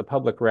referring to the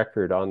public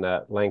record on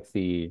that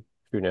lengthy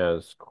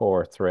TrueNAS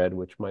core thread,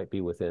 which might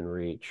be within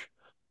reach.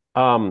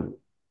 I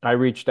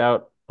reached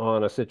out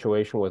on a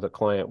situation with a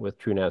client with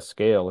TrueNAS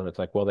Scale, and it's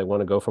like, well, they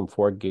want to go from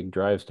 4 gig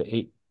drives to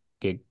 8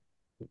 gig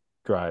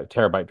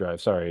terabyte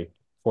drive, sorry,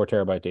 4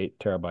 terabyte to 8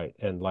 terabyte.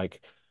 And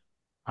like,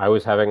 I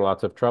was having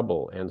lots of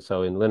trouble. And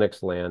so in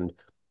Linux land,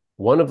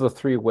 one of the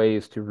 3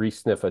 ways to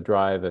resniff a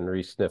drive and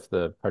resniff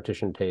the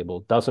partition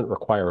table doesn't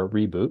require a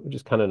reboot, which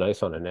is kind of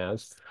nice on a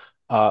NAS.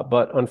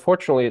 But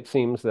unfortunately, it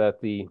seems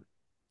that the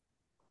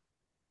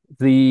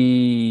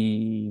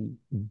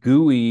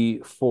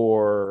GUI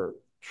for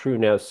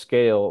TrueNAS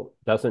Scale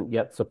doesn't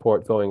yet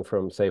support going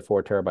from, say,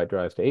 4 terabyte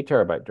drives to 8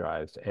 terabyte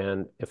drives.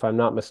 And if I'm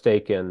not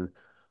mistaken,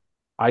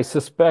 I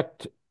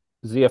suspect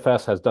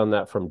ZFS has done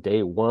that from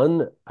day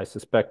one. I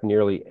suspect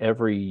nearly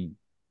every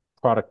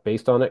product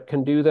based on it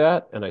can do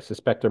that. And I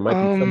suspect there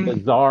might be some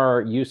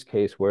bizarre use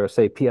case where,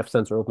 say,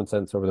 pfSense or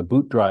OpenSense over the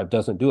boot drive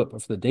doesn't do it.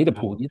 But for the data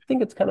pool, you'd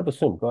think it's kind of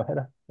assumed. Go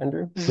ahead,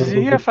 Andrew.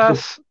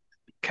 ZFS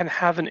can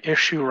have an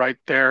issue right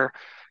there.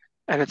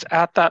 And it's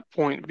at that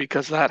point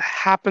because that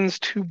happens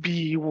to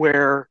be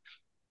where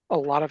a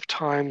lot of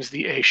times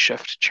the A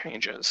shift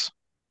changes.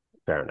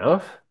 Fair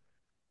enough.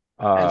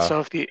 And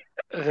so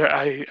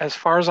as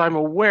far as I'm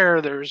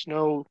aware, there's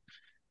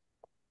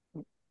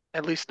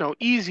at least no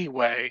easy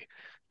way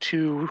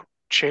to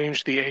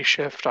change the A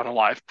shift on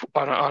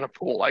a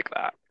pool like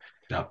that.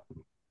 Yeah.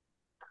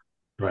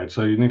 Right.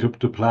 So you need to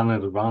plan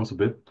in advance a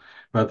bit.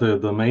 But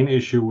the main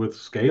issue with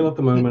Scale at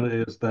the moment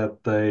is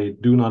that they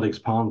do not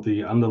expand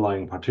the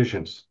underlying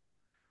partitions.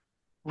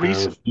 And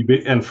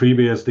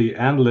FreeBSD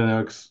and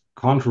Linux,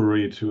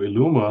 contrary to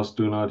Illumos,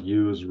 do not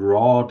use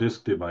raw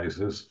disk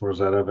devices for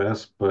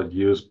ZFS, but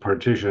use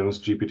partitions,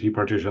 GPT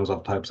partitions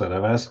of type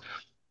ZFS.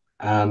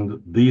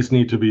 And these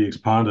need to be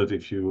expanded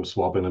if you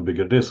swap in a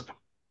bigger disk.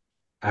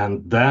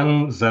 And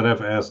then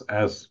ZFS,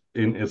 as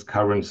in its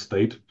current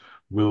state,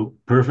 will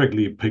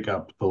perfectly pick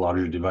up the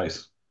larger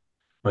device.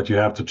 But you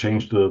have to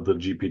change the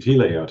GPT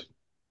layout.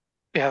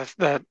 Yeah,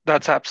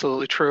 that's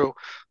absolutely true.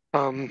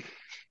 But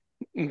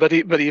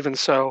even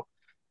so,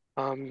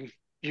 you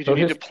do So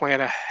need to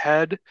plan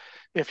ahead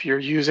if you're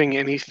using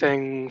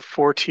anything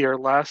 4T or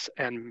less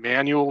and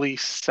manually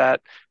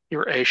set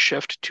your A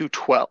shift to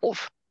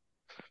 12.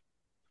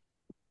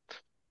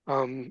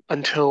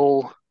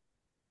 Until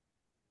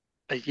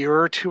a year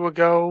or two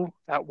ago,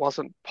 that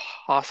wasn't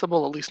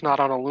possible, at least not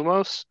on a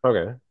Lumos.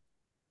 Okay,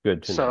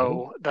 good to know.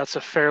 So that's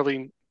a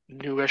fairly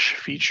newish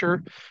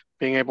feature,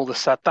 being able to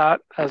set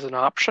that as an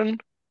option.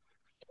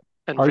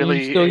 And Are you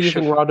really, still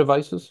using raw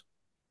devices?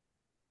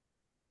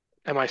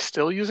 Am I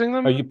still using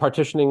them? Are you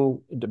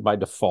partitioning by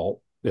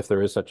default, if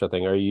there is such a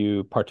thing? Are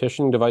you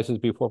partitioning devices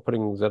before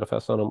putting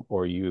ZFS on them,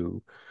 or are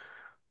you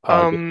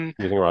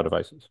using raw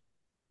devices?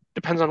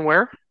 Depends on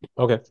where.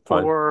 Okay,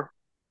 fine. For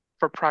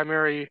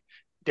primary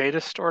data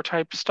store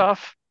type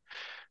stuff,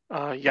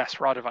 yes,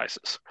 raw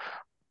devices.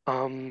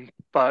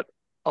 But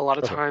a lot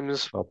of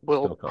times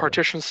we'll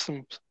partition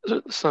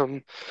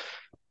some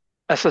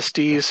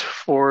SSDs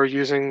for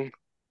using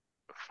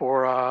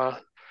for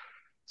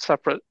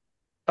separate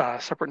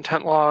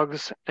intent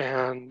logs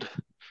and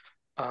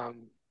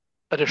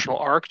additional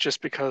ARC,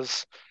 just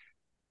because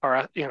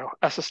our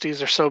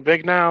SSDs are so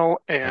big now,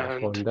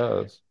 As one and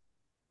does.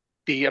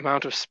 the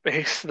amount of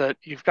space that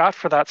you've got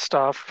for that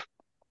stuff,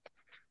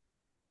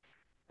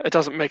 it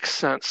doesn't make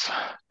sense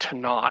to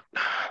not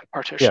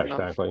partition them. Yeah,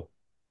 exactly.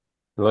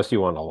 Unless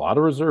you want a lot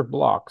of reserve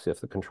blocks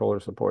if the controller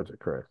supports it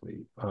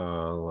correctly,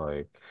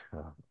 like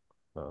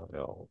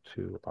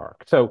L2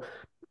 ARC. So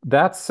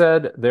that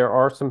said, there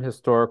are some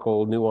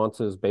historical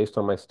nuances based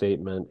on my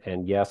statement,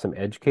 and yeah, some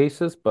edge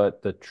cases, but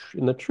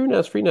in the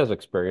TrueNAS FreeNAS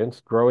experience,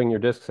 growing your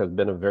disks has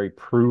been a very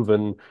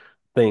proven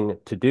thing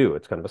to do.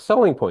 It's kind of a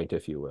selling point,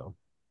 if you will.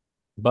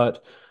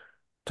 But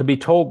to be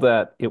told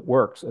that it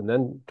works and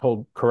then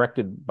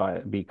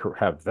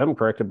have them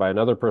corrected by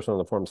another person on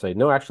the forum say,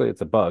 no, actually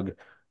it's a bug.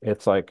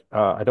 It's like,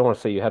 I don't want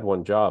to say you had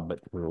one job, but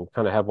you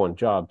kind of have one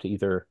job to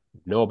either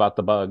know about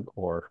the bug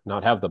or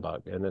not have the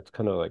bug. And it's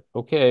kind of like,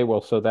 okay,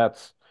 well, so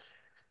that's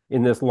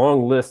in this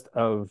long list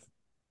of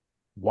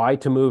why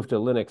to move to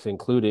Linux,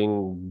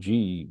 including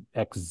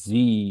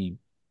XZ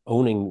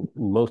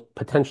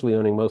potentially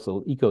owning most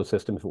of the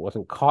ecosystem if it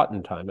wasn't caught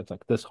in time. It's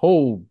like this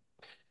whole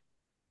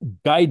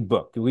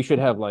guidebook. We should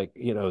have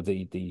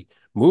the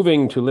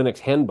moving to Linux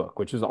handbook,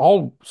 which is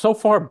all so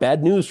far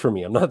bad news for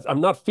me.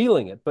 I'm not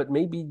feeling it, but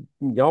maybe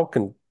y'all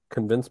can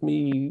convince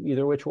me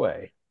either which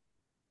way.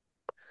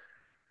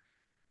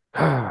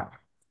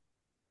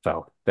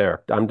 So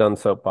there, I'm done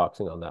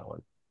soapboxing on that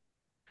one.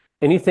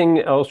 Anything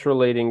else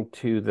relating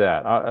to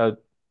that?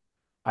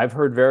 I've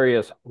heard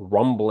various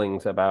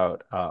rumblings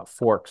about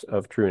forks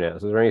of TrueNAS.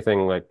 Is there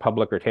anything like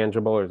public or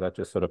tangible, or is that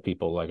just sort of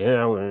people like,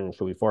 yeah,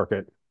 should we fork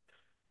it?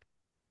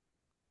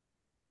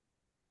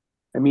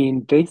 I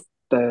mean,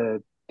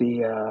 the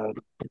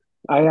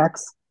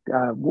IX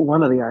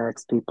one of the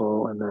IX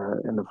people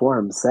in the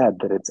forum said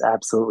that it's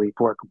absolutely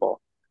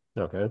forkable.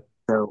 Okay.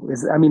 So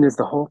is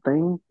the whole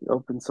thing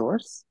open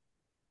source?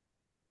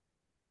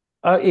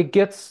 It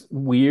gets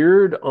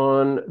weird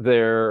on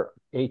their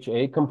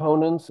HA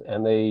components,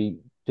 and they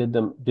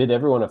did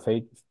everyone a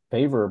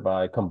favor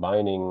by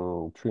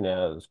combining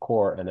TrueNAS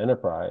Core and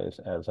Enterprise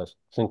as a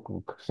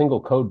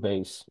single code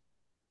base,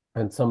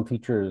 and some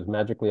features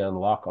magically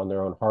unlock on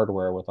their own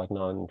hardware with like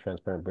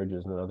non-transparent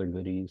bridges and other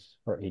goodies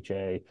for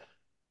HA.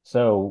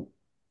 So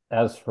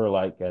as for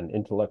like an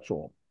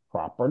intellectual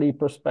property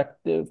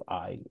perspective,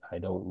 I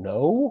don't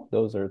know.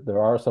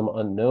 There are some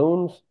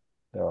unknowns.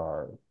 There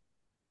are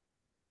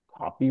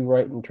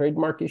copyright and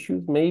trademark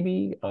issues,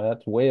 maybe.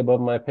 That's way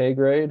above my pay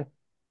grade.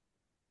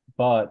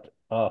 But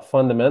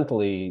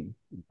fundamentally,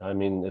 I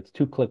mean, it's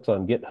 2 clicks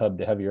on GitHub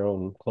to have your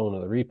own clone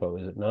of the repo,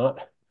 is it not?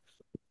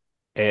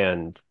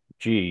 And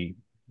gee,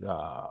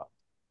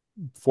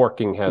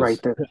 forking has Right.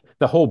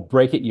 the whole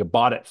break it, you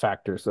bought it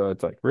factor. So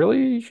it's like,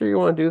 really sure you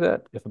want to do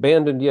that? If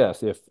abandoned,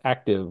 yes. If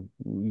active,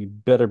 you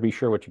better be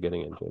sure what you're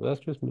getting into. That's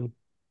just me.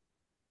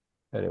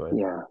 Anyway.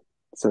 Yeah.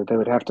 So they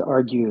would have to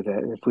argue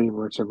that if we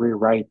were to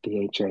rewrite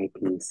the HA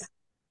piece,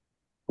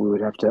 we would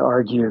have to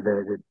argue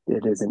that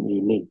it isn't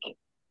unique.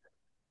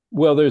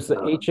 Well, there's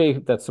the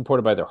HA that's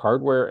supported by their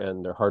hardware,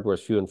 and their hardware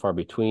is few and far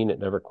between. It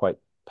never quite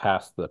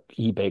passed the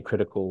eBay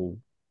critical,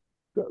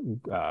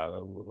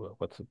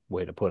 what's the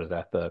way to put it,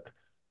 that the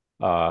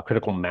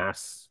critical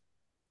mass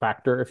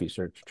factor. If you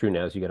search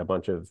TrueNAS, you get a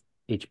bunch of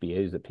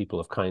HBAs that people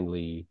have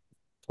kindly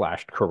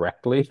flashed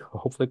correctly,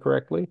 hopefully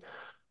correctly.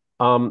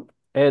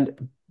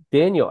 And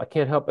Daniel, I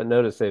can't help but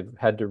notice they've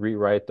had to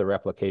rewrite the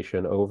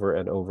replication over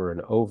and over and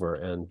over.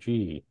 And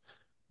gee,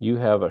 you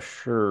have a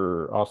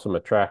sure awesome,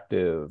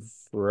 attractive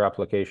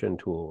replication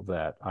tool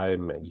that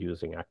I'm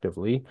using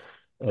actively.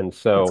 And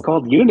so it's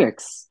called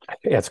Unix.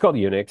 Yeah, it's called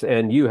Unix,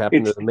 and you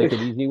happen to make it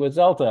easy with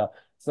Zelta,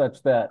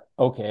 such that,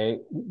 okay,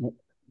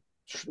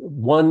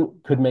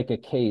 one could make a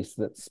case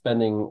that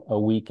spending a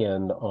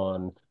weekend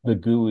on the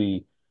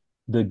GUI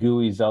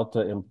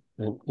Zelta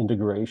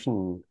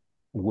integration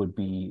would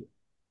be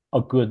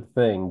a good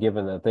thing,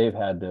 given that they've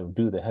had to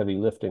do the heavy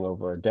lifting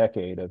over a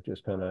decade of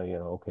just kind of,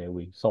 okay,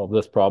 we solve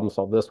this problem,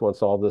 solve this one,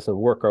 solve this, and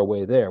work our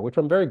way there, which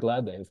I'm very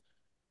glad they've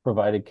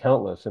provided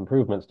countless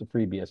improvements to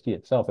FreeBSD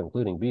itself,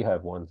 including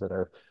bhyve ones that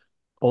are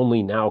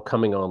only now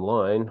coming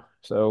online.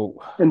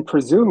 So, and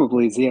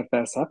presumably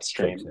ZFS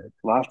upstream,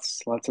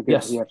 lots of good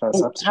yes,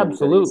 ZFS upstream.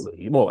 Absolutely.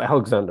 Goodies. Well,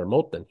 Alexander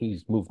Molten,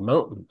 he's moved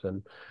mountains,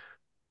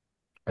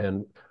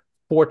 and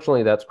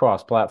fortunately that's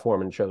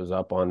cross-platform and shows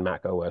up on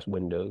Mac OS,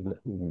 Windows,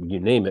 you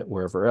name it,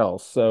 wherever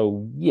else.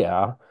 So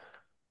yeah,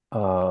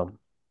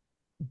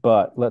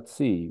 but let's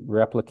see,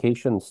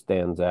 replication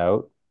stands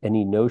out.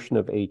 Any notion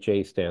of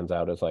HA stands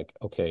out as like,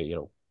 okay,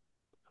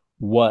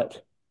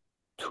 what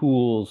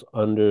tools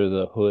under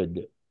the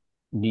hood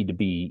need to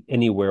be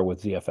anywhere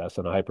with ZFS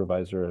and a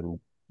hypervisor and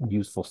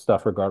useful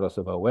stuff regardless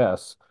of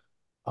OS.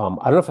 I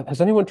don't know if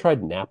has anyone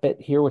tried NapIt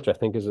here, which I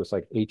think is this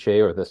like HA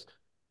or this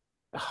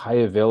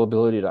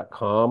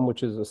highavailability.com,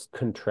 which is this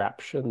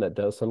contraption that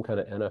does some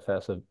kind of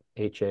NFS of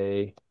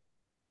HA.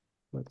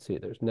 Let's see,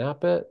 there's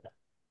NapIt.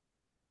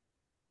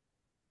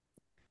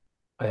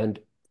 And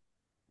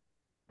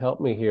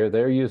help me here,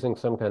 they're using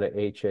some kind of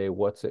HA.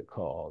 What's it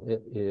called?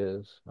 It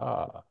is,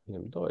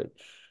 in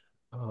Deutsch.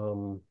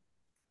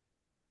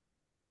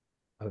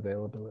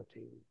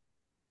 Availability.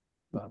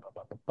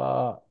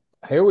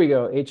 Here we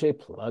go, HA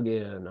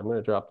plugin. I'm going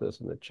to drop this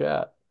in the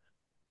chat.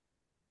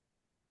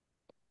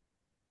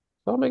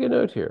 So I'll make a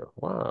note here.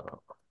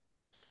 Wow.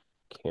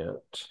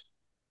 Can't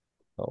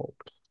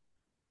help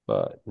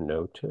but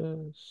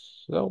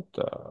notice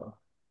Delta.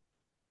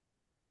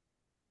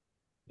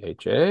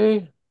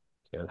 HA,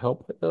 can't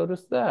help but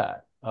notice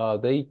that.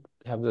 They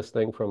have this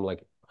thing from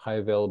like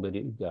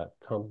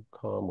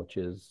highavailability.com, which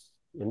is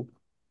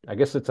I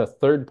guess it's a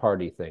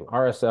third-party thing,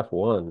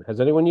 RSF1.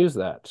 Has anyone used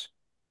that?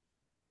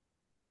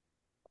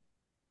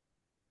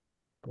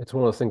 It's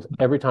one of those things,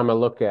 every time I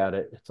look at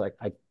it, it's like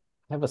I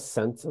have a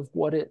sense of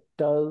what it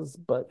does,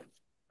 but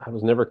I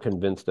was never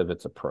convinced of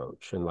its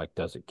approach. And like,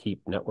 does it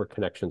keep network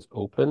connections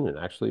open and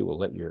actually will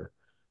let your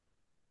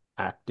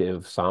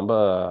active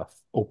Samba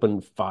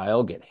open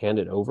file get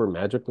handed over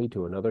magically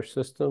to another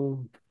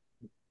system?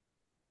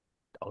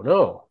 Don't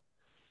know.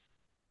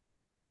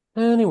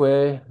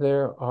 Anyway,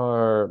 there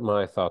are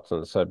my thoughts on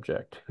the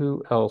subject.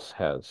 Who else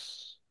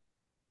has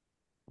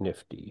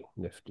nifty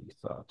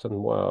thoughts? And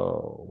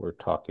while we're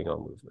talking, I'll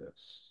move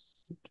this.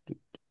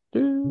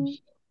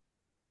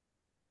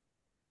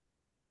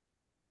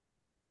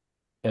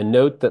 And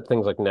note that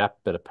things like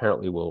NapIt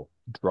apparently will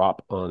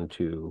drop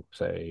onto,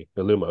 say,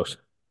 Illumos,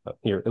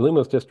 your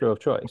Illumos distro of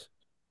choice.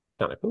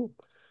 Kind of cool.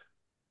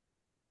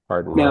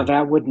 Pardon now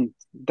my...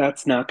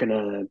 that's not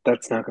gonna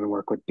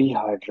work with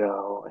bhyve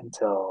though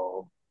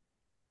until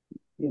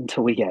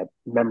we get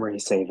memory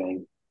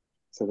saving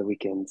so that we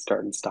can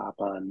start and stop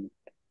on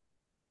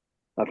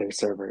other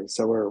servers.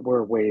 So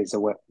we're ways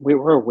away.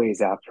 We're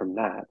ways out from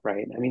that,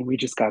 right? I mean, we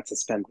just got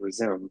suspend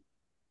resume.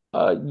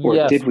 Or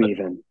Yes, did we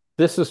even?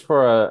 This is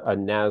for a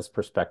NAS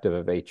perspective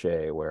of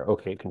HA where,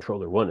 okay,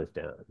 controller 1 is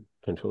down,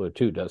 controller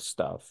 2 does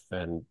stuff,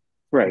 and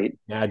right.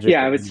 magic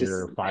Yeah,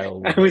 your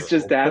file I was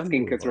just open,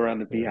 asking because we're on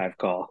the bhyve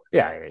call.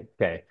 Yeah,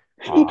 okay.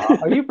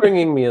 Are you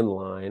bringing me in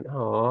line?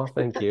 Oh,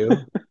 thank you.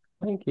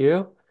 Thank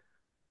you.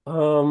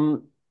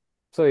 So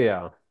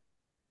yeah.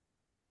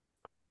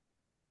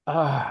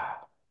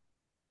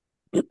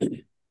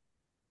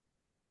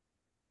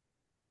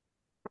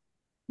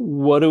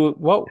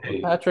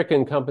 Patrick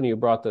and company who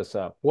brought this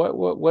up,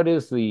 what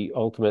is the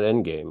ultimate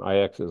end game?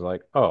 IX is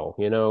like,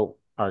 oh,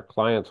 our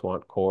clients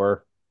want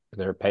core.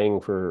 They're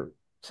paying for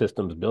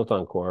systems built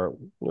on core.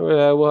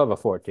 Well, we'll have a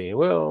 14.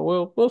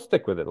 We'll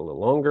stick with it a little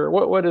longer.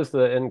 What is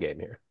the end game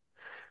here?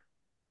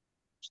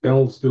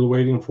 Still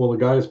waiting for the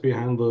guys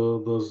behind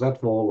the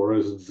Z-Vault, or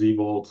is it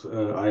Z-Vault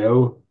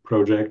IO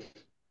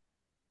project?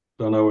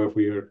 Don't know if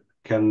we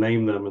can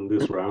name them in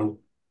this round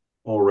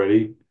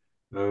already.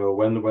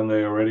 When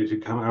they are ready to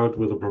come out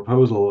with a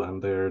proposal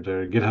and their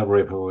GitHub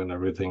repo and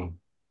everything.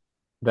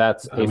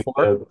 That's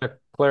A4, to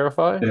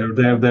clarify?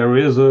 There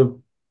is a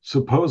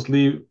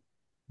supposedly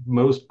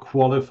most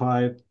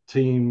qualified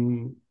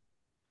team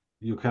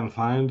you can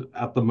find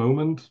at the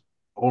moment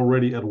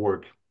already at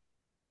work.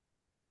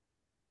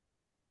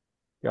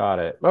 Got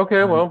it.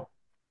 Okay, well.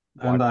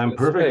 And I'm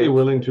perfectly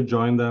willing to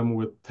join them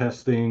with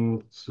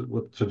testing,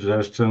 with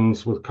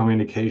suggestions, with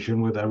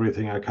communication, with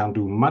everything. I can't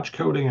do much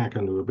coding. I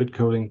can do a bit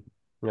coding.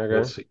 Okay.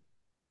 Let's see.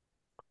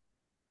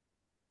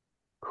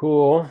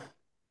 Cool.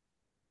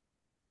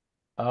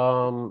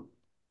 So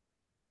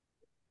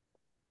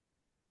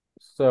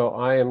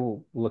I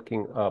am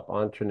looking up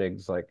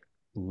Antronig's like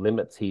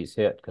limits he's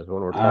hit, because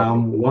when we're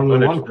talking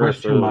one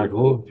question,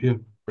 Michael, if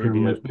you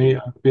permit me,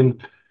 I've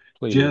been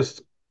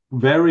just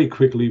very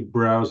quickly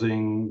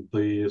browsing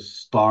the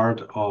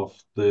start of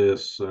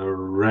this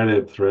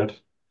Reddit thread,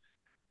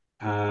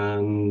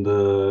 and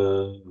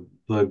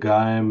the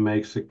guy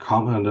makes a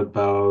comment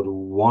about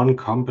one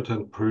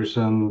competent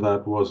person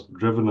that was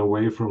driven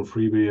away from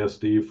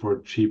FreeBSD for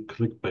cheap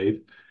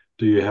clickbait.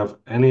 Do you have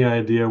any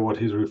idea what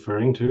he's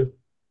referring to?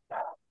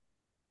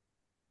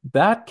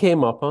 that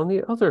came up on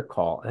the other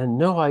call. And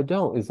no, I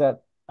don't. Is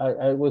that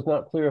I was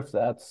not clear if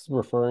that's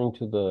referring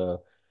to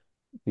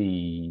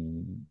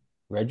the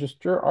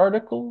Register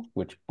article,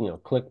 which,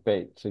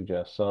 clickbait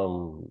suggests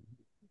some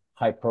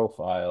high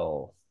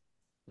profile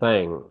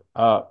thing.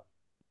 And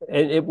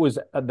it was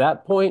at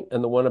that point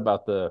and the one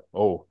about the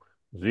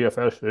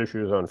ZFS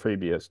issues on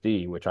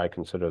FreeBSD, which I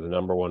consider the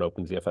number one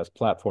OpenZFS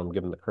platform,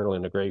 given the kernel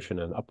integration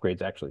and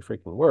upgrades actually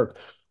freaking work.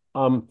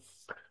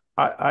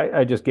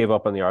 I just gave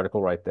up on the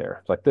article right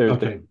there.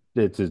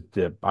 It's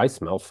like I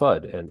smell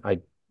FUD, and I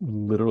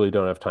literally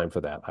don't have time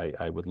for that.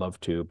 I would love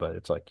to, but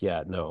it's like,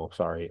 yeah, no,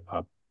 sorry.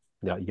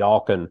 Y'all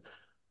can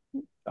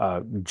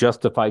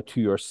justify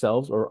to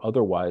yourselves or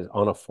otherwise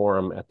on a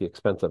forum at the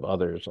expense of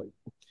others. Like,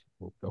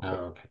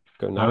 okay.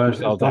 Go knock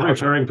yourselves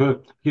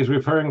out. He's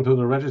referring to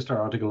the Register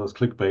article as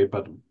clickbait,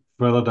 but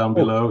further down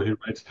below he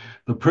writes,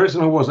 the person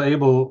who was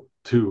able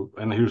to,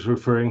 and he was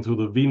referring to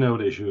the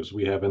vnode issues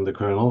we have in the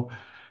kernel,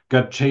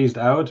 got chased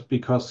out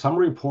because some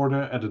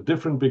reporter at a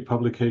different big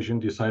publication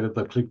decided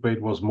that clickbait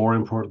was more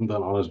important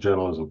than honest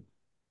journalism.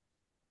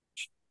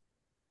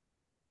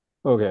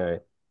 Okay.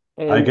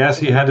 I guess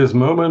he had his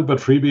moment, but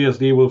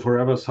FreeBSD will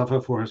forever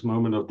suffer for his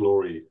moment of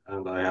glory,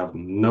 and I have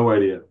no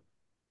idea.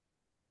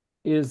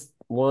 Is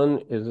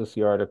this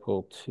the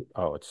article?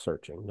 Oh, it's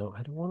searching. No,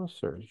 I don't want to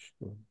search.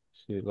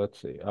 Let's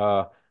see.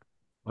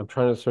 I'm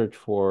trying to search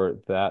for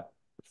that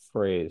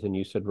phrase, and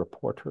you said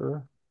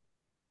reporter.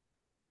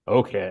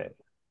 Okay.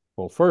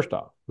 Well, first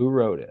off, who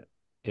wrote it?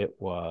 It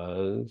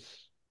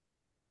was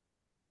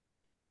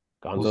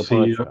Gonzo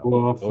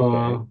CEO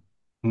of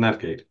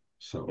Netgate.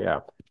 So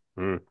yeah.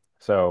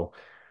 So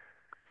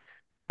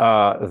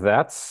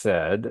that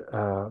said,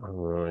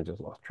 I just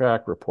lost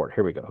track. Report.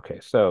 Here we go. Okay,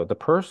 so the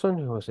person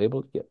who was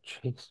able to get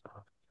chased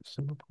off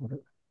some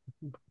reporter.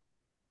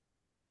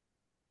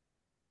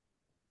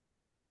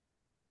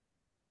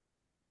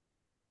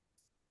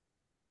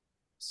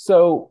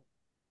 So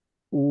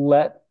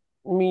let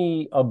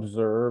me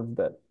observe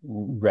that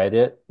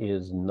Reddit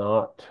is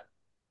not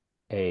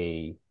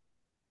a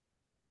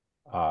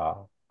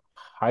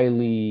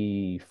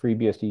highly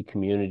FreeBSD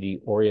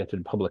community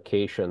oriented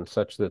publication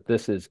such that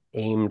this is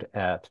aimed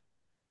at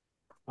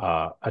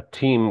a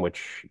team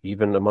which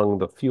even among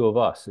the few of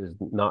us is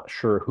not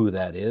sure who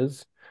that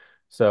is.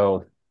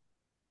 So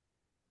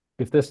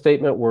if this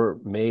statement were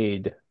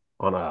made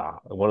on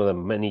one of the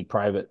many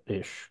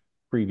private-ish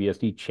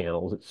FreeBSD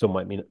channels, it still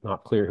might be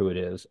not clear who it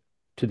is.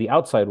 To the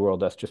outside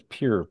world, that's just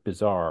pure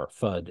bizarre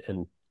FUD.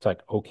 And it's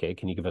like, okay,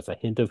 can you give us a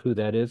hint of who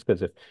that is?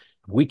 Because if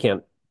we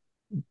can't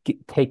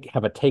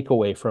have a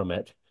takeaway from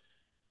it,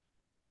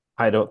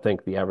 I don't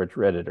think the average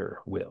Redditor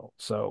will.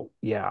 So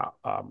yeah,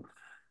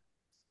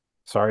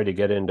 sorry to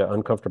get into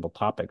uncomfortable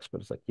topics,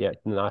 but it's like, yeah,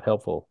 not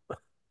helpful.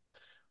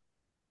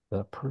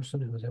 The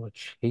person who was able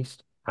to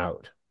chased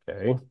out.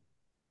 Okay.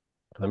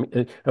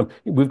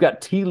 We've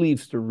got tea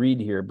leaves to read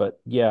here, but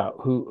yeah,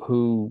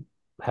 who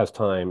has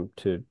time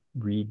to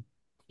read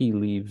tea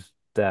leaves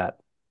that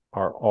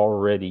are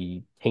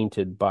already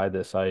tainted by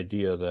this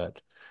idea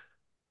that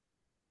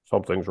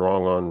something's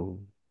wrong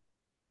on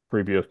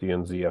FreeBSD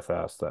and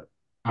ZFS? That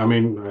I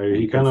mean,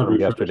 he cannot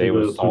refer to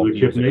the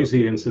Kip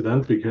Macy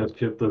incident because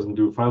Kip doesn't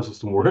do file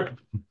system work.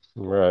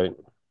 Right.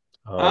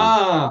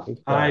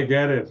 I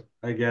get it.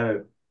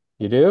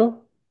 You do?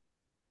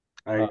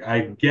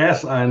 I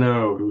guess I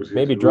know who's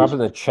maybe drop in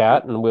the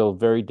chat and we'll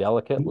very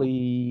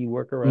delicately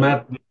work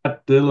around.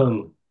 Matt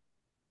Dillon.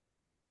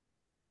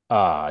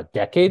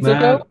 Decades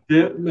ago?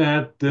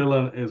 Matt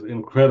Dillon is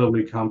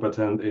incredibly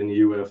competent in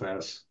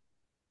UFS.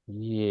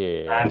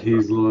 Yeah. And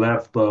he's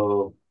left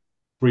the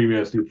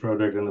FreeBSD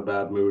project in a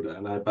bad mood.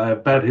 And I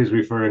bet he's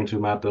referring to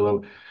Matt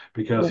Dillon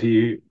because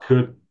he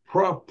could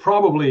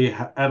probably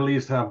at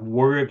least have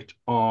worked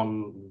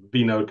on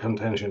vnode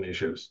contention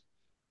issues.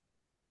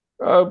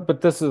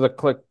 But this is a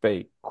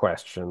clickbait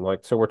question.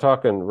 So we're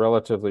talking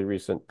relatively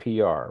recent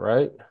PR,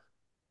 right?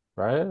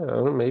 Right?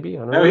 Maybe.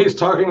 I don't know. He's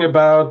talking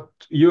about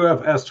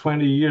UFS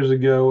 20 years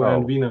ago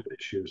and vnode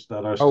issues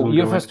that are still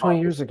going on. UFS 20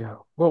 years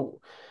ago.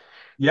 Well,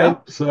 yeah.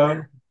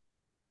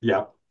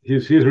 Yeah,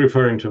 he's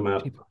referring to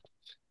Matt. People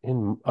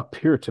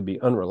appear to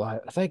be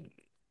unreliable.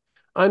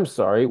 I'm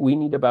sorry. We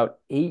need about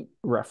 8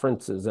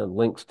 references and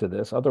links to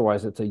this.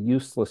 Otherwise, it's a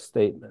useless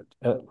statement.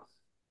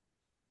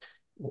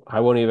 I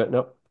won't even.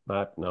 Nope.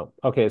 No.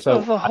 Okay,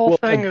 so the whole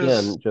thing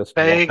is just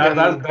vague.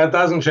 That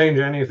doesn't change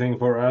anything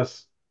for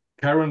us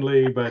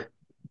currently, but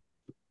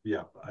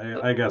yeah,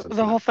 I guess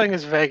the whole thing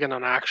is vague and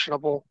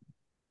unactionable.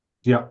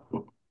 Yeah.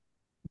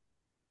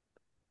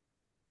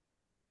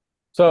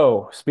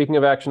 So speaking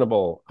of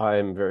actionable,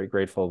 I'm very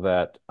grateful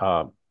that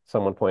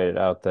someone pointed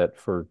out that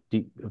for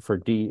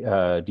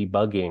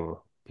debugging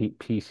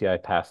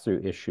PCI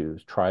pass-through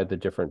issues, try the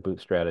different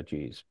boot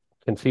strategies,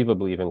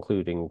 conceivably even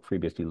including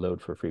FreeBSD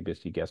load for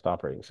FreeBSD guest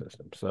operating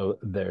system. So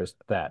there's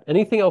that.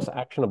 Anything else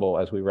actionable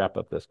as we wrap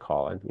up this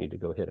call? I need to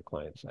go hit a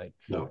client site.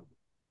 No.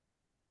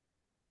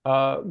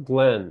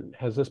 Glenn,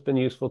 has this been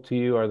useful to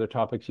you? Are there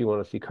topics you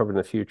want to see covered in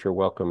the future?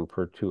 Welcome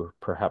to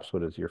perhaps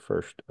what is your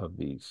first of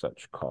these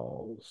such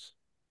calls.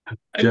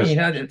 I mean,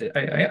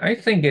 I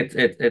think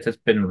it has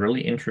been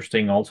really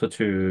interesting also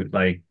to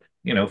like,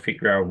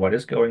 figure out what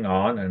is going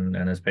on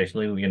and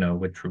especially,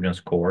 with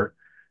TrueNAS Core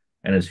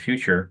and its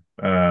future.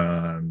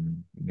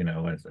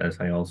 As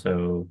I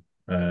also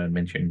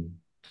mentioned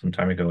some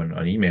time ago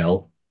on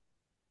email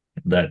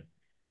that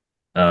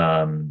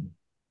um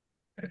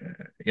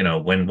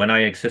when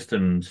IX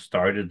System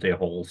started the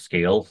whole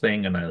scale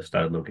thing and I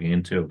started looking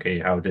into, okay,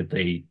 how did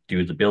they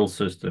do the build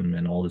system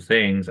and all the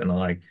things, and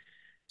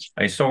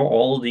I saw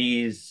all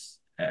these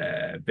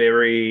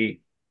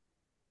very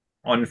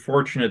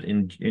unfortunate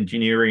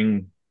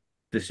engineering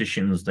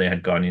decisions they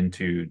had gone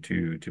into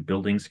to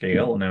building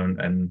scale,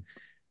 and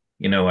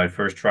I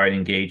first tried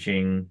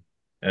engaging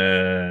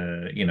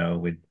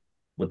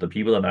with the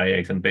people at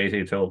IX and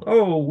basically told,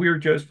 oh, we're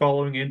just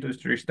following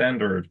industry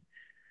standard.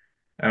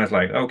 I was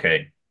like,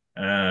 okay,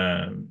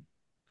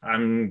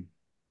 I'm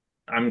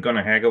I'm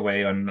gonna hack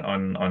away on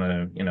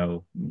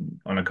a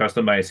on a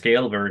customized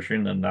scale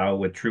version, and now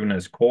with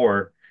TrueNAS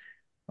Core,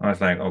 I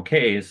was like,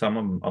 okay,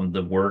 some of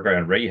the work I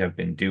already have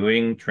been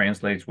doing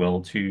translates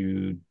well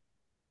to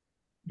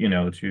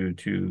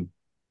to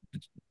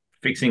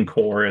fixing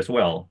core as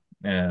well.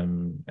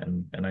 And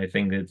I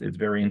think it's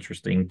very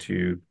interesting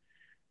to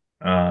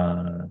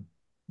uh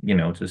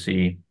to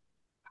see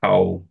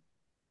how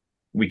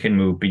we can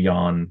move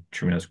beyond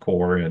TrueNAS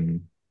Core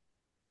and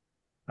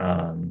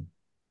um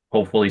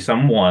hopefully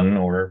someone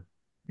or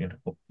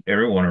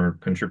everyone are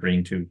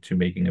contributing to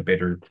making a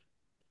better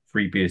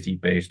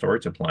FreeBSD-based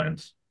storage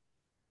appliance.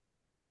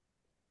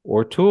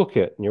 Or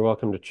toolkit. And you're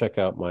welcome to check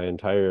out my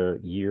entire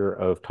year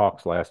of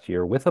talks last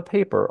year with a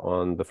paper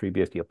on the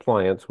FreeBSD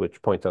appliance,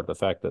 which points out the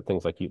fact that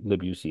things like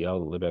libucl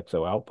and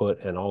libxo output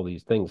and all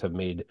these things have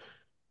made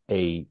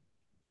a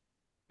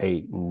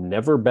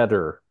never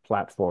better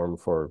platform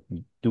for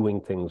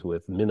doing things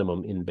with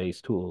minimum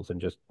in-base tools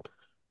and just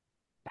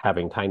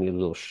having tiny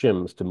little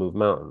shims to move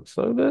mountains.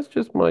 So that's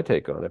just my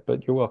take on it,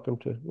 but you're welcome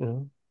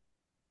to,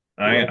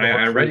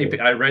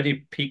 I already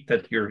peeked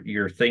at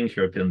your things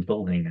you've been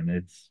building, and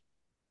it's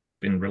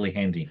been really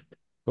handy.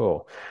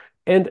 Cool.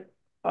 And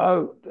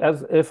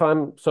as if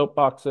I'm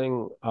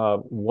soapboxing,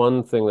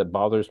 one thing that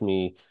bothers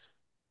me,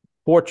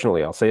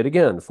 fortunately, I'll say it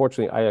again,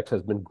 fortunately, IX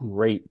has been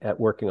great at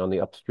working on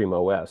the upstream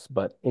OS,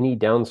 but any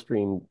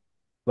downstream,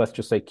 let's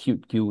just say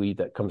cute GUI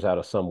that comes out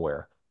of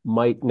somewhere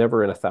might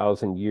never in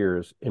 1,000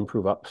 years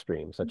improve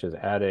upstream, such as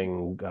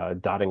adding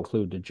dot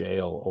include to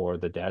jail or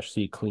the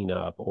 -C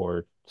cleanup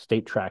or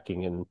state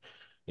tracking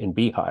in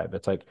bhyve.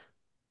 It's like,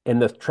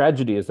 and the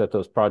tragedy is that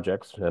those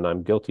projects, and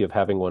I'm guilty of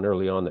having one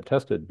early on that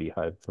tested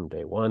bhyve from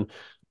day one,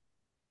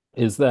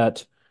 is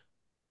that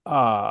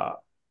uh,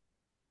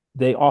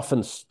 they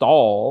often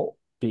stall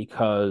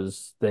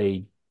because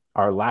they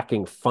are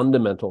lacking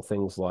fundamental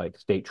things like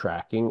state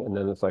tracking. And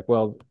then it's like,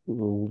 well,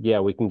 yeah,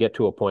 we can get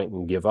to a point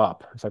and give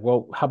up. It's like,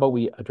 well, how about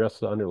we address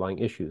the underlying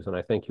issues? And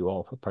I thank you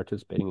all for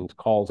participating in these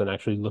calls and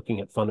actually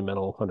looking at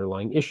fundamental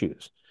underlying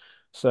issues.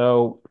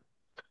 So,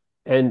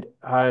 and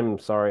I'm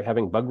sorry,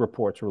 having bug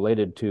reports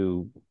related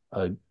to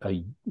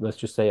let's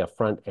just say a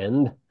front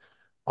end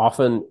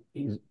often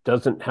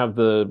doesn't have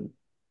the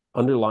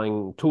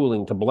underlying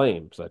tooling to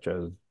blame, such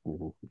as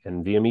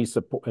NVMe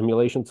support,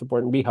 emulation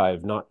support in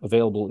bhyve not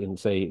available in,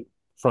 say,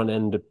 front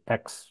end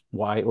X,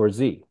 Y, or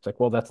Z. It's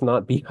like, well, that's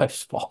not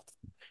bhyve's fault.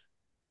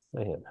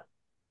 Man.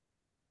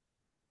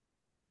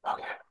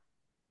 Okay.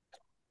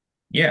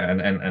 Yeah,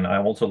 and I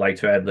also like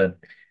to add that,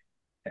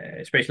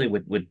 especially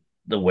with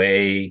the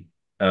way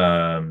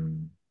uh,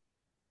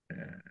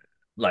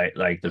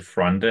 like the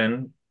front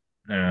end,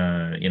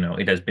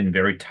 it has been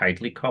very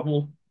tightly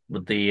coupled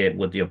with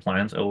the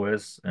appliance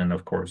OS, and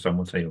of course some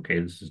would say,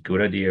 okay, this is a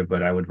good idea,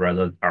 but I would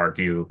rather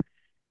argue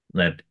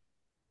that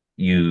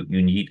you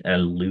need a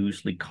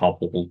loosely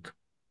coupled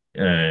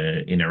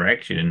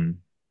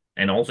interaction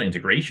and also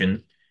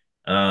integration,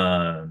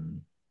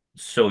 um,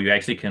 so you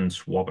actually can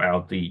swap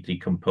out the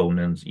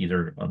components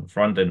either on the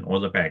front end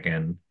or the back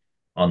end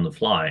on the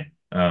fly.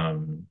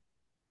 And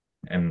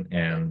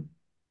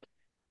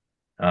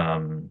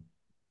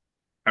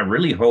I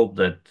really hope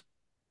that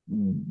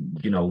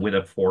with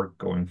a fork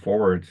going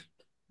forward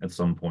at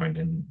some point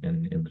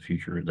in the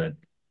future that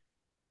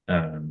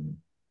um,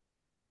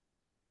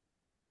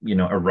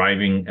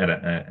 arriving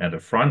at a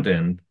front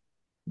end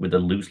with a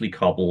loosely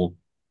coupled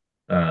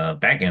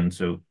back end.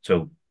 So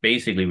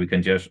basically we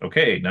can just,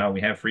 okay, now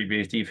we have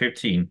FreeBSD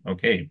 15.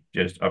 Okay,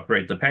 just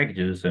upgrade the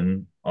packages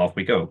and off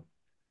we go.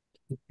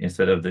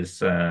 Instead of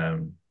this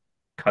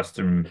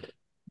custom,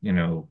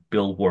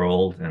 build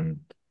world and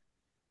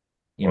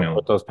or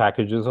put those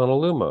packages on a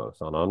Lumos,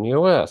 on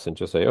OmniOS, and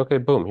just say, okay,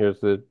 boom, here's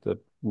the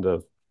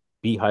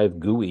bhyve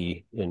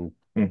GUI in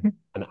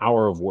an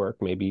hour of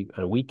work, maybe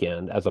a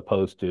weekend, as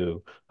opposed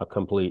to a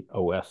complete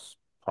OS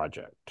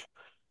project.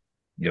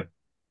 Yep.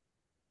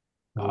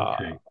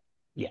 Okay.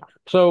 Yeah.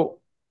 So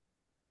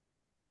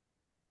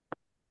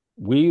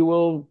we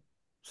will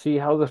see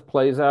how this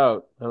plays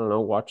out. I don't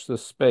know, watch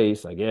this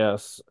space, I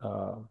guess.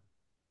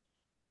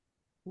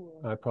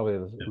 I probably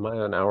am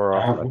I an hour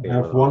off. I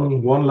have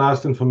one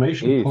last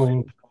information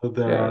point.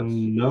 There are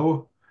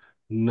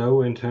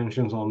no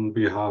intentions on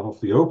behalf of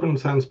the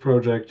OpenSense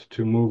project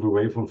to move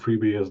away from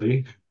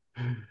FreeBSD.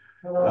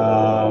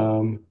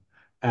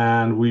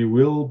 And we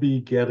will be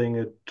getting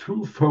a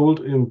twofold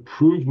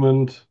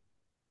improvement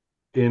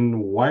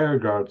in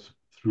WireGuard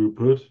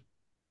throughput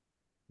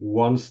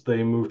once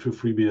they move to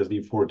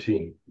FreeBSD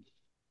 14.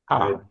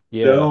 I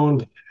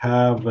don't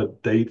have a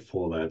date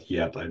for that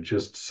yet. I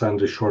just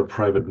sent a short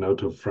private note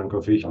to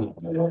Franco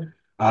Fichten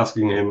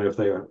asking him if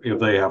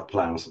they have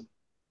plans.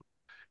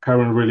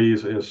 Current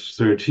release is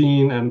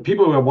 13, and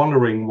people were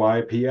wondering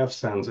why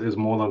pfSense is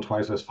more than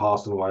twice as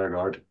fast in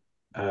WireGuard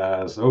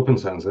as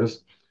OpenSense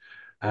is.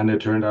 And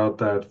it turned out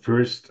that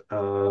first,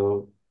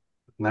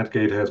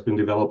 Netgate has been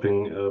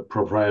developing a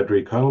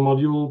proprietary kernel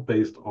module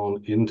based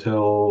on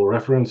Intel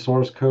reference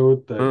source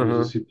code that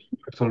uses CPU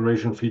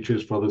acceleration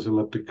features for this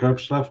elliptic curve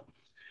stuff.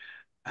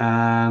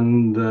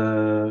 And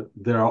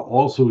there are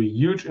also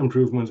huge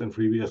improvements in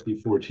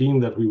FreeBSD 14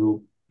 that we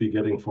will be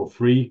getting for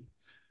free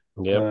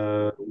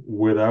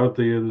without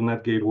the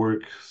Netgate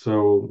work.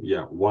 So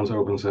yeah, once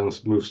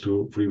OpenSense moves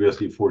to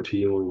FreeBSD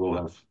 14, we will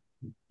have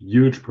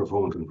huge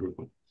performance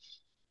improvement.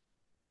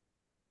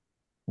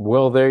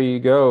 Well, there you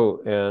go.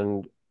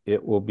 And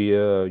it will be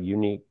a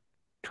unique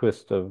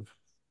twist of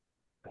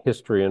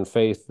history and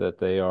faith that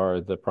they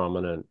are the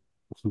prominent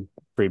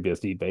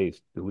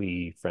FreeBSD-based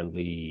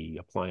GUI-friendly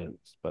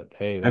appliance. But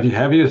hey,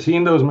 have you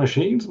seen those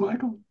machines,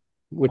 Michael?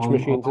 Which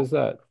machines is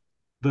that?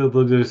 The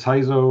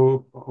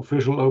CISO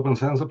official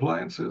OpenSense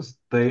appliances.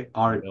 They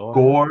are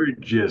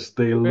gorgeous.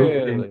 They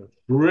look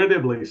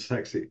incredibly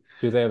sexy.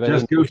 Do they have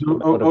Just go to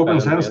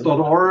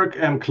opensense.org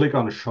and click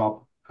on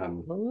shop.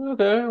 And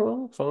okay,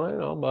 well, fine.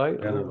 I'll buy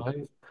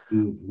it.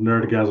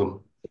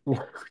 Nerdgasm.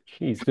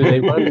 Jeez, do they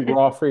run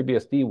raw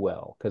FreeBSD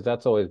well? Because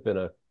that's always been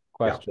a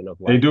question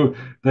of like,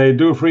 they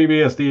do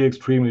FreeBSD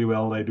extremely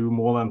well. They do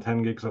more than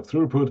 10 gigs of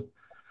throughput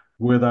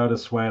without a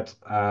sweat.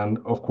 And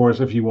of course,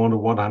 if you want a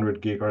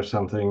 100 gig or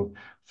something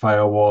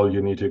firewall,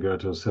 you need to go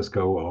to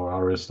Cisco or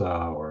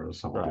Arista or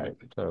something. Right.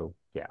 So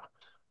yeah.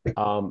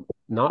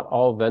 Not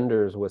all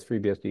vendors with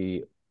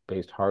FreeBSD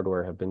based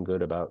hardware have been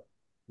good about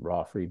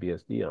raw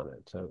FreeBSD on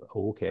it. So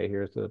okay,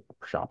 here's the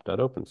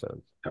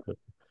shop.opensense.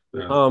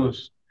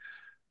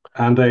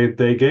 And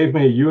they gave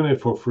me a unit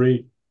for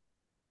free.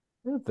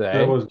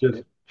 That was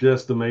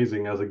just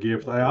amazing as a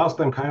gift. I asked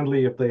them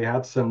kindly if they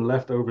had some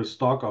leftover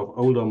stock of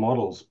older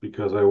models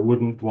because I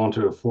wouldn't want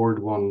to afford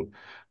one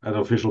at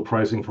official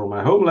pricing for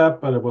my home lab,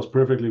 but I was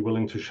perfectly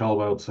willing to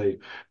shell out, say,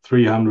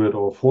 300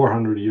 or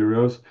 400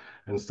 euros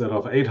instead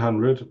of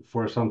 800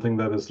 for something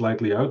that is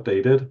slightly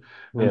outdated.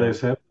 And they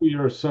said, we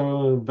are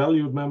so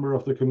valued member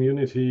of the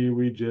community,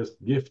 we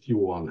just gift you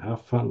one.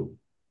 Have fun.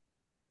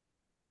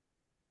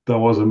 That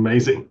was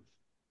amazing.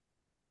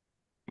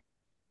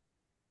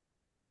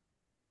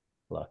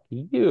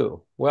 Lucky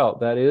you. Well,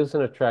 that is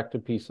an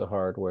attractive piece of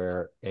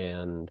hardware,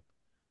 and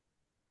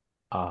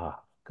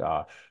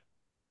gosh,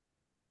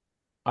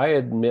 I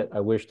admit I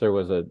wish there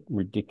was a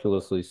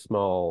ridiculously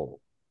small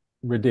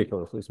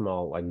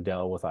like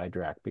Dell with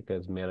iDRAC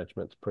because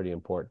management's pretty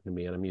important to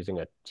me, and I'm using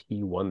a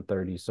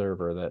T130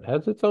 server that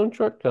has its own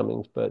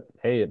shortcomings, but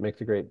hey, it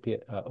makes a great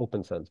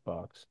OpenSense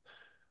box.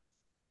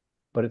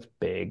 But it's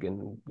big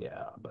and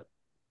but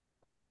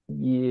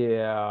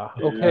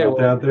okay.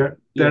 Well, their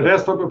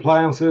desktop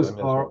appliances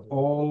are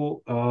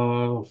all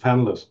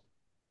fanless,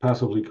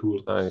 passively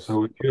cooled. Nice.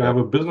 So if you have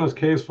a business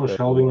case for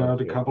shelving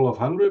out a couple of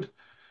hundred,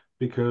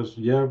 because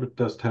it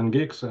does 10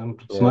 gigs and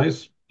it's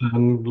nice,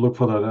 and look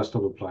for the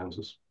desktop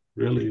appliances.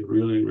 Really,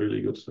 really,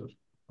 really good stuff.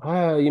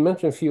 You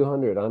mentioned a few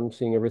hundred. I'm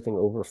seeing everything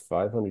over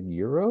 500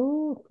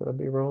 euro. Could I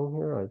be wrong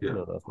here? I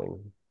know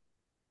nothing.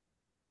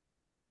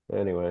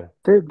 Anyway,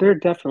 they're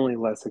definitely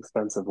less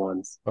expensive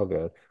ones. Oh,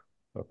 good.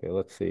 Okay,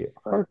 let's see.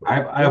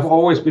 I've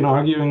always been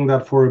arguing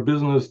that for a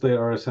business, they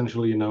are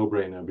essentially a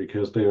no-brainer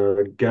because they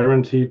are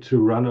guaranteed to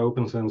run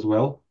OpenSense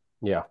well.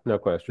 Yeah, no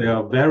question. They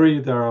are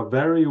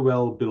very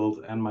well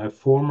built. And my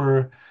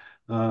former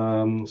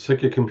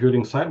Secure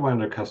Computing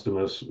Sidewinder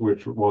customers,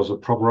 which was a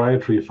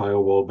proprietary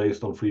firewall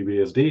based on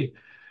FreeBSD,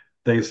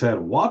 they said,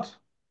 what?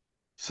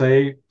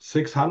 Say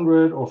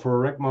 600 or for a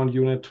rack mount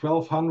unit,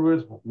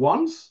 1200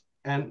 once?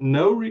 And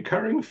no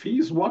recurring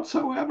fees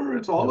whatsoever.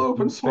 It's all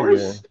open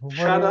source.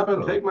 Shut up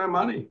and take my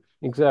money.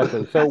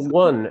 Exactly. So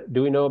one,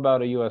 do we know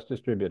about a US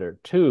distributor?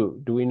 Two,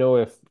 do we know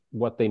if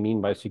what they mean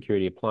by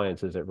security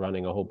appliance is it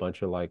running a whole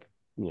bunch of like,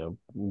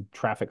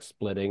 traffic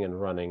splitting and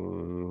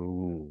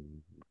running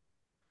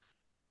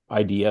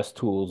IDS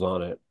tools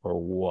on it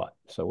or what?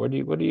 So what do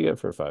you get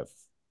for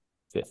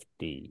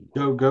 550?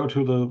 Go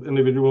to the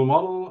individual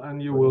model and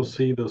you will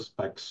see the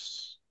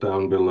specs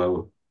down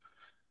below.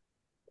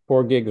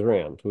 4 gigs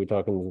RAM. So we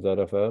talking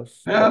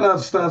ZFS? Yeah,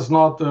 that's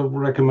not the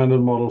recommended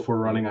model for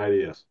running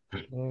IDS.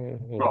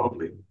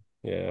 Probably.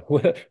 Yeah.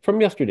 From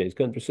yesterday's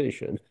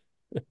conversation,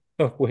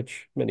 of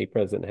which many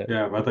present had.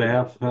 Yeah, but they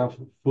have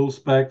full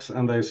specs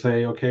and they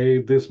say, okay,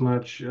 this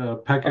much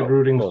packet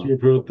routing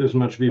throughput, this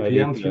much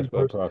VPN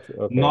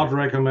throughput, not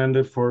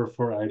recommended for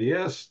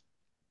IDS.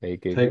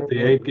 8 gig take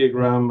the 8 gig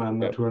RAM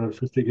and the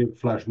 250 gig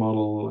flash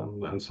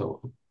model and so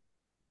on.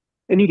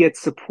 And you get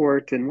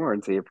support and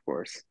warranty, of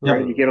course,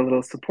 right? You get a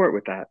little support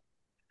with that,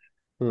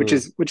 which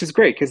is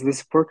great because the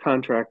support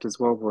contract is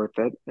well worth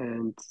it,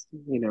 and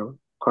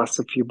costs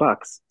a few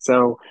bucks.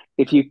 So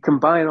if you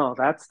combine all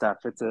that stuff,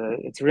 it's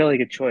a really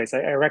good choice.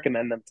 I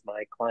recommend them to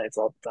my clients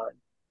all the time.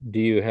 Do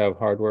you have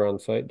hardware on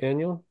site,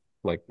 Daniel?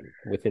 Like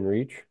within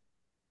reach?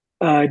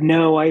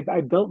 No,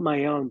 I built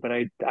my own, but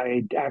I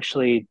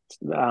actually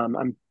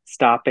I'm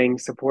stopping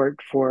support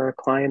for a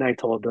client. I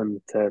told them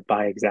to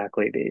buy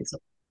exactly these.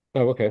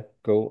 Oh, okay,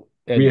 cool.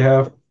 We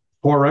have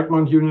 4 rack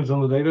mount units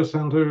in the data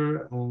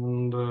center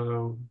and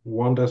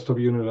 1 desktop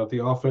unit at the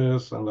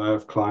office, and I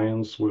have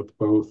clients with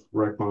both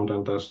rack mount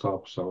and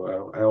desktop,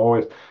 so I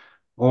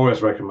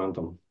always recommend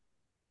them.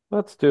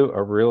 Let's do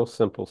a real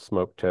simple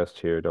smoke test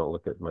here. Don't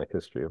look at my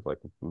history of like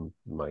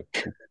my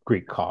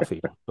Greek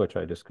coffee, which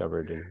I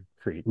discovered in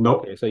Crete.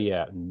 Nope. Okay, so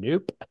yeah,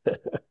 nope.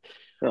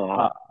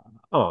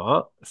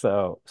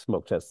 So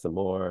smoke test some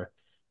more.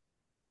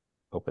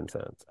 Open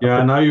sense.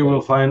 Yeah, now you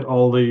will find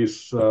all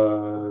these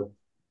Chinese.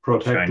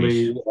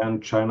 Protectly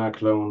and China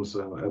clones,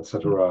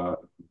 etc.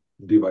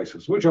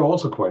 devices, which are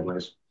also quite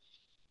nice.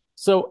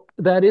 So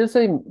that is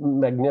a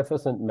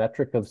magnificent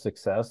metric of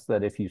success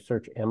that if you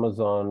search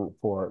Amazon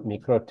for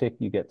MikroTik,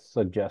 you get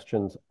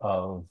suggestions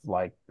of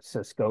like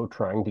Cisco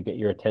trying to get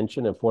your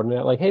attention and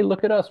Fortinet, like, hey,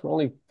 look at us. We're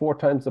only 4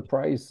 times the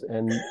price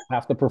and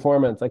half the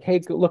performance. Like,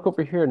 hey, look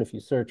over here. And if you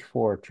search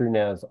for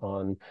TrueNAS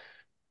on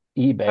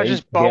eBay, I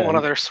just bought one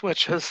of their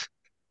switches.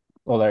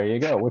 Well, there you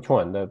go. Which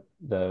one?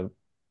 The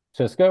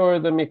Cisco or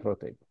the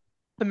MikroTik?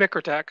 The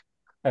MikroTik.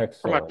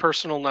 Excellent. For my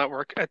personal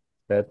network.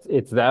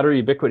 It's that or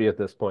Ubiquity at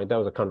this point. That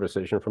was a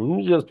conversation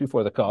from just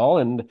before the call.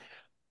 And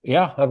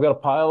yeah, I've got a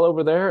pile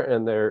over there.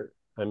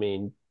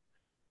 And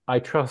I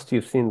trust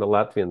you've seen the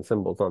Latvian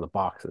symbols on the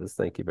boxes.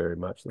 Thank you very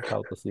much. The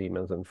Tautas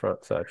Siemens and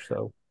front such.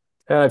 So,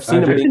 and I've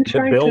seen them being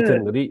built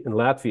in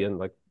Latvian,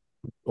 like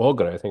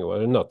Olga, I think it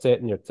was. Not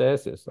in your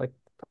thesis. Like,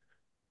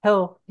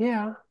 hell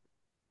yeah.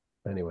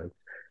 Anyway.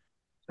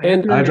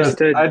 And I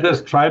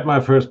just tried my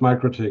first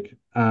MikroTik,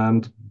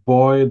 and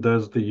boy,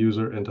 does the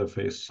user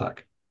interface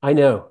suck. I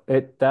know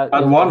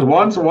But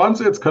once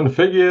it's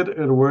configured,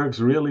 it works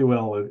really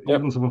well. It's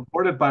even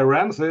supported by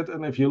Rancid,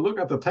 and if you look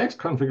at the text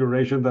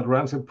configuration that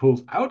Rancid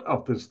pulls out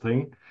of this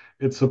thing,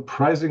 it's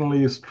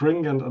surprisingly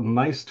stringent and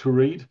nice to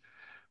read.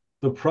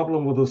 The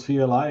problem with the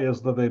CLI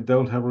is that they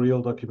don't have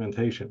real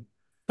documentation.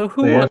 So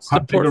who wants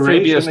to port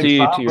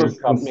FreeBSD to your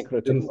top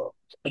MikroTik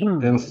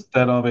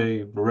instead of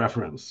a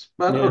reference?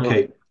 But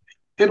okay,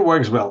 it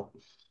works well.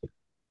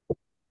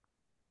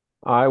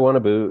 I want to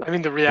boot. I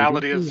mean, the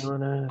reality is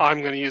I'm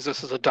going to use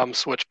this as a dumb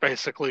switch,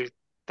 basically,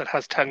 that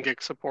has 10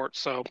 gig support.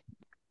 So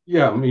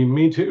yeah,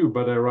 me too.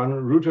 But I run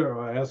router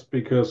OS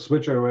because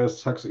switch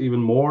OS sucks even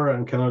more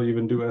and cannot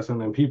even do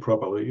SNMP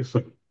properly.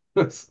 So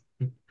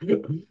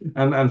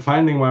and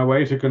finding my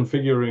way to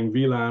configuring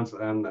VLANs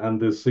and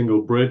this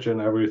single bridge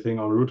and everything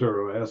on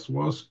router OS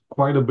was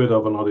quite a bit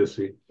of an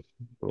odyssey.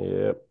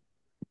 Yep.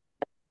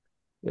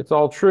 It's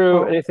all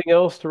true. Anything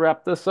else to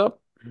wrap this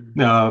up?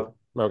 No.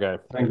 Okay.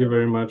 Thank you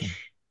very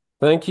much.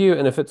 Thank you.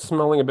 And if it's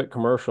smelling a bit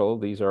commercial,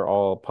 these are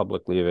all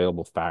publicly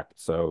available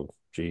facts. So,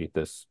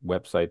 this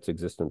website's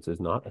existence is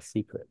not a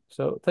secret.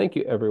 So thank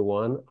you,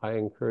 everyone. I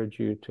encourage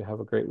you to have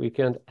a great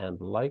weekend and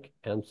like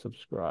and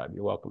subscribe.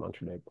 You're welcome,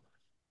 Entrenet.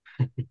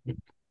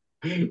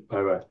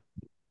 Bye-bye.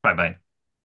 Bye-bye.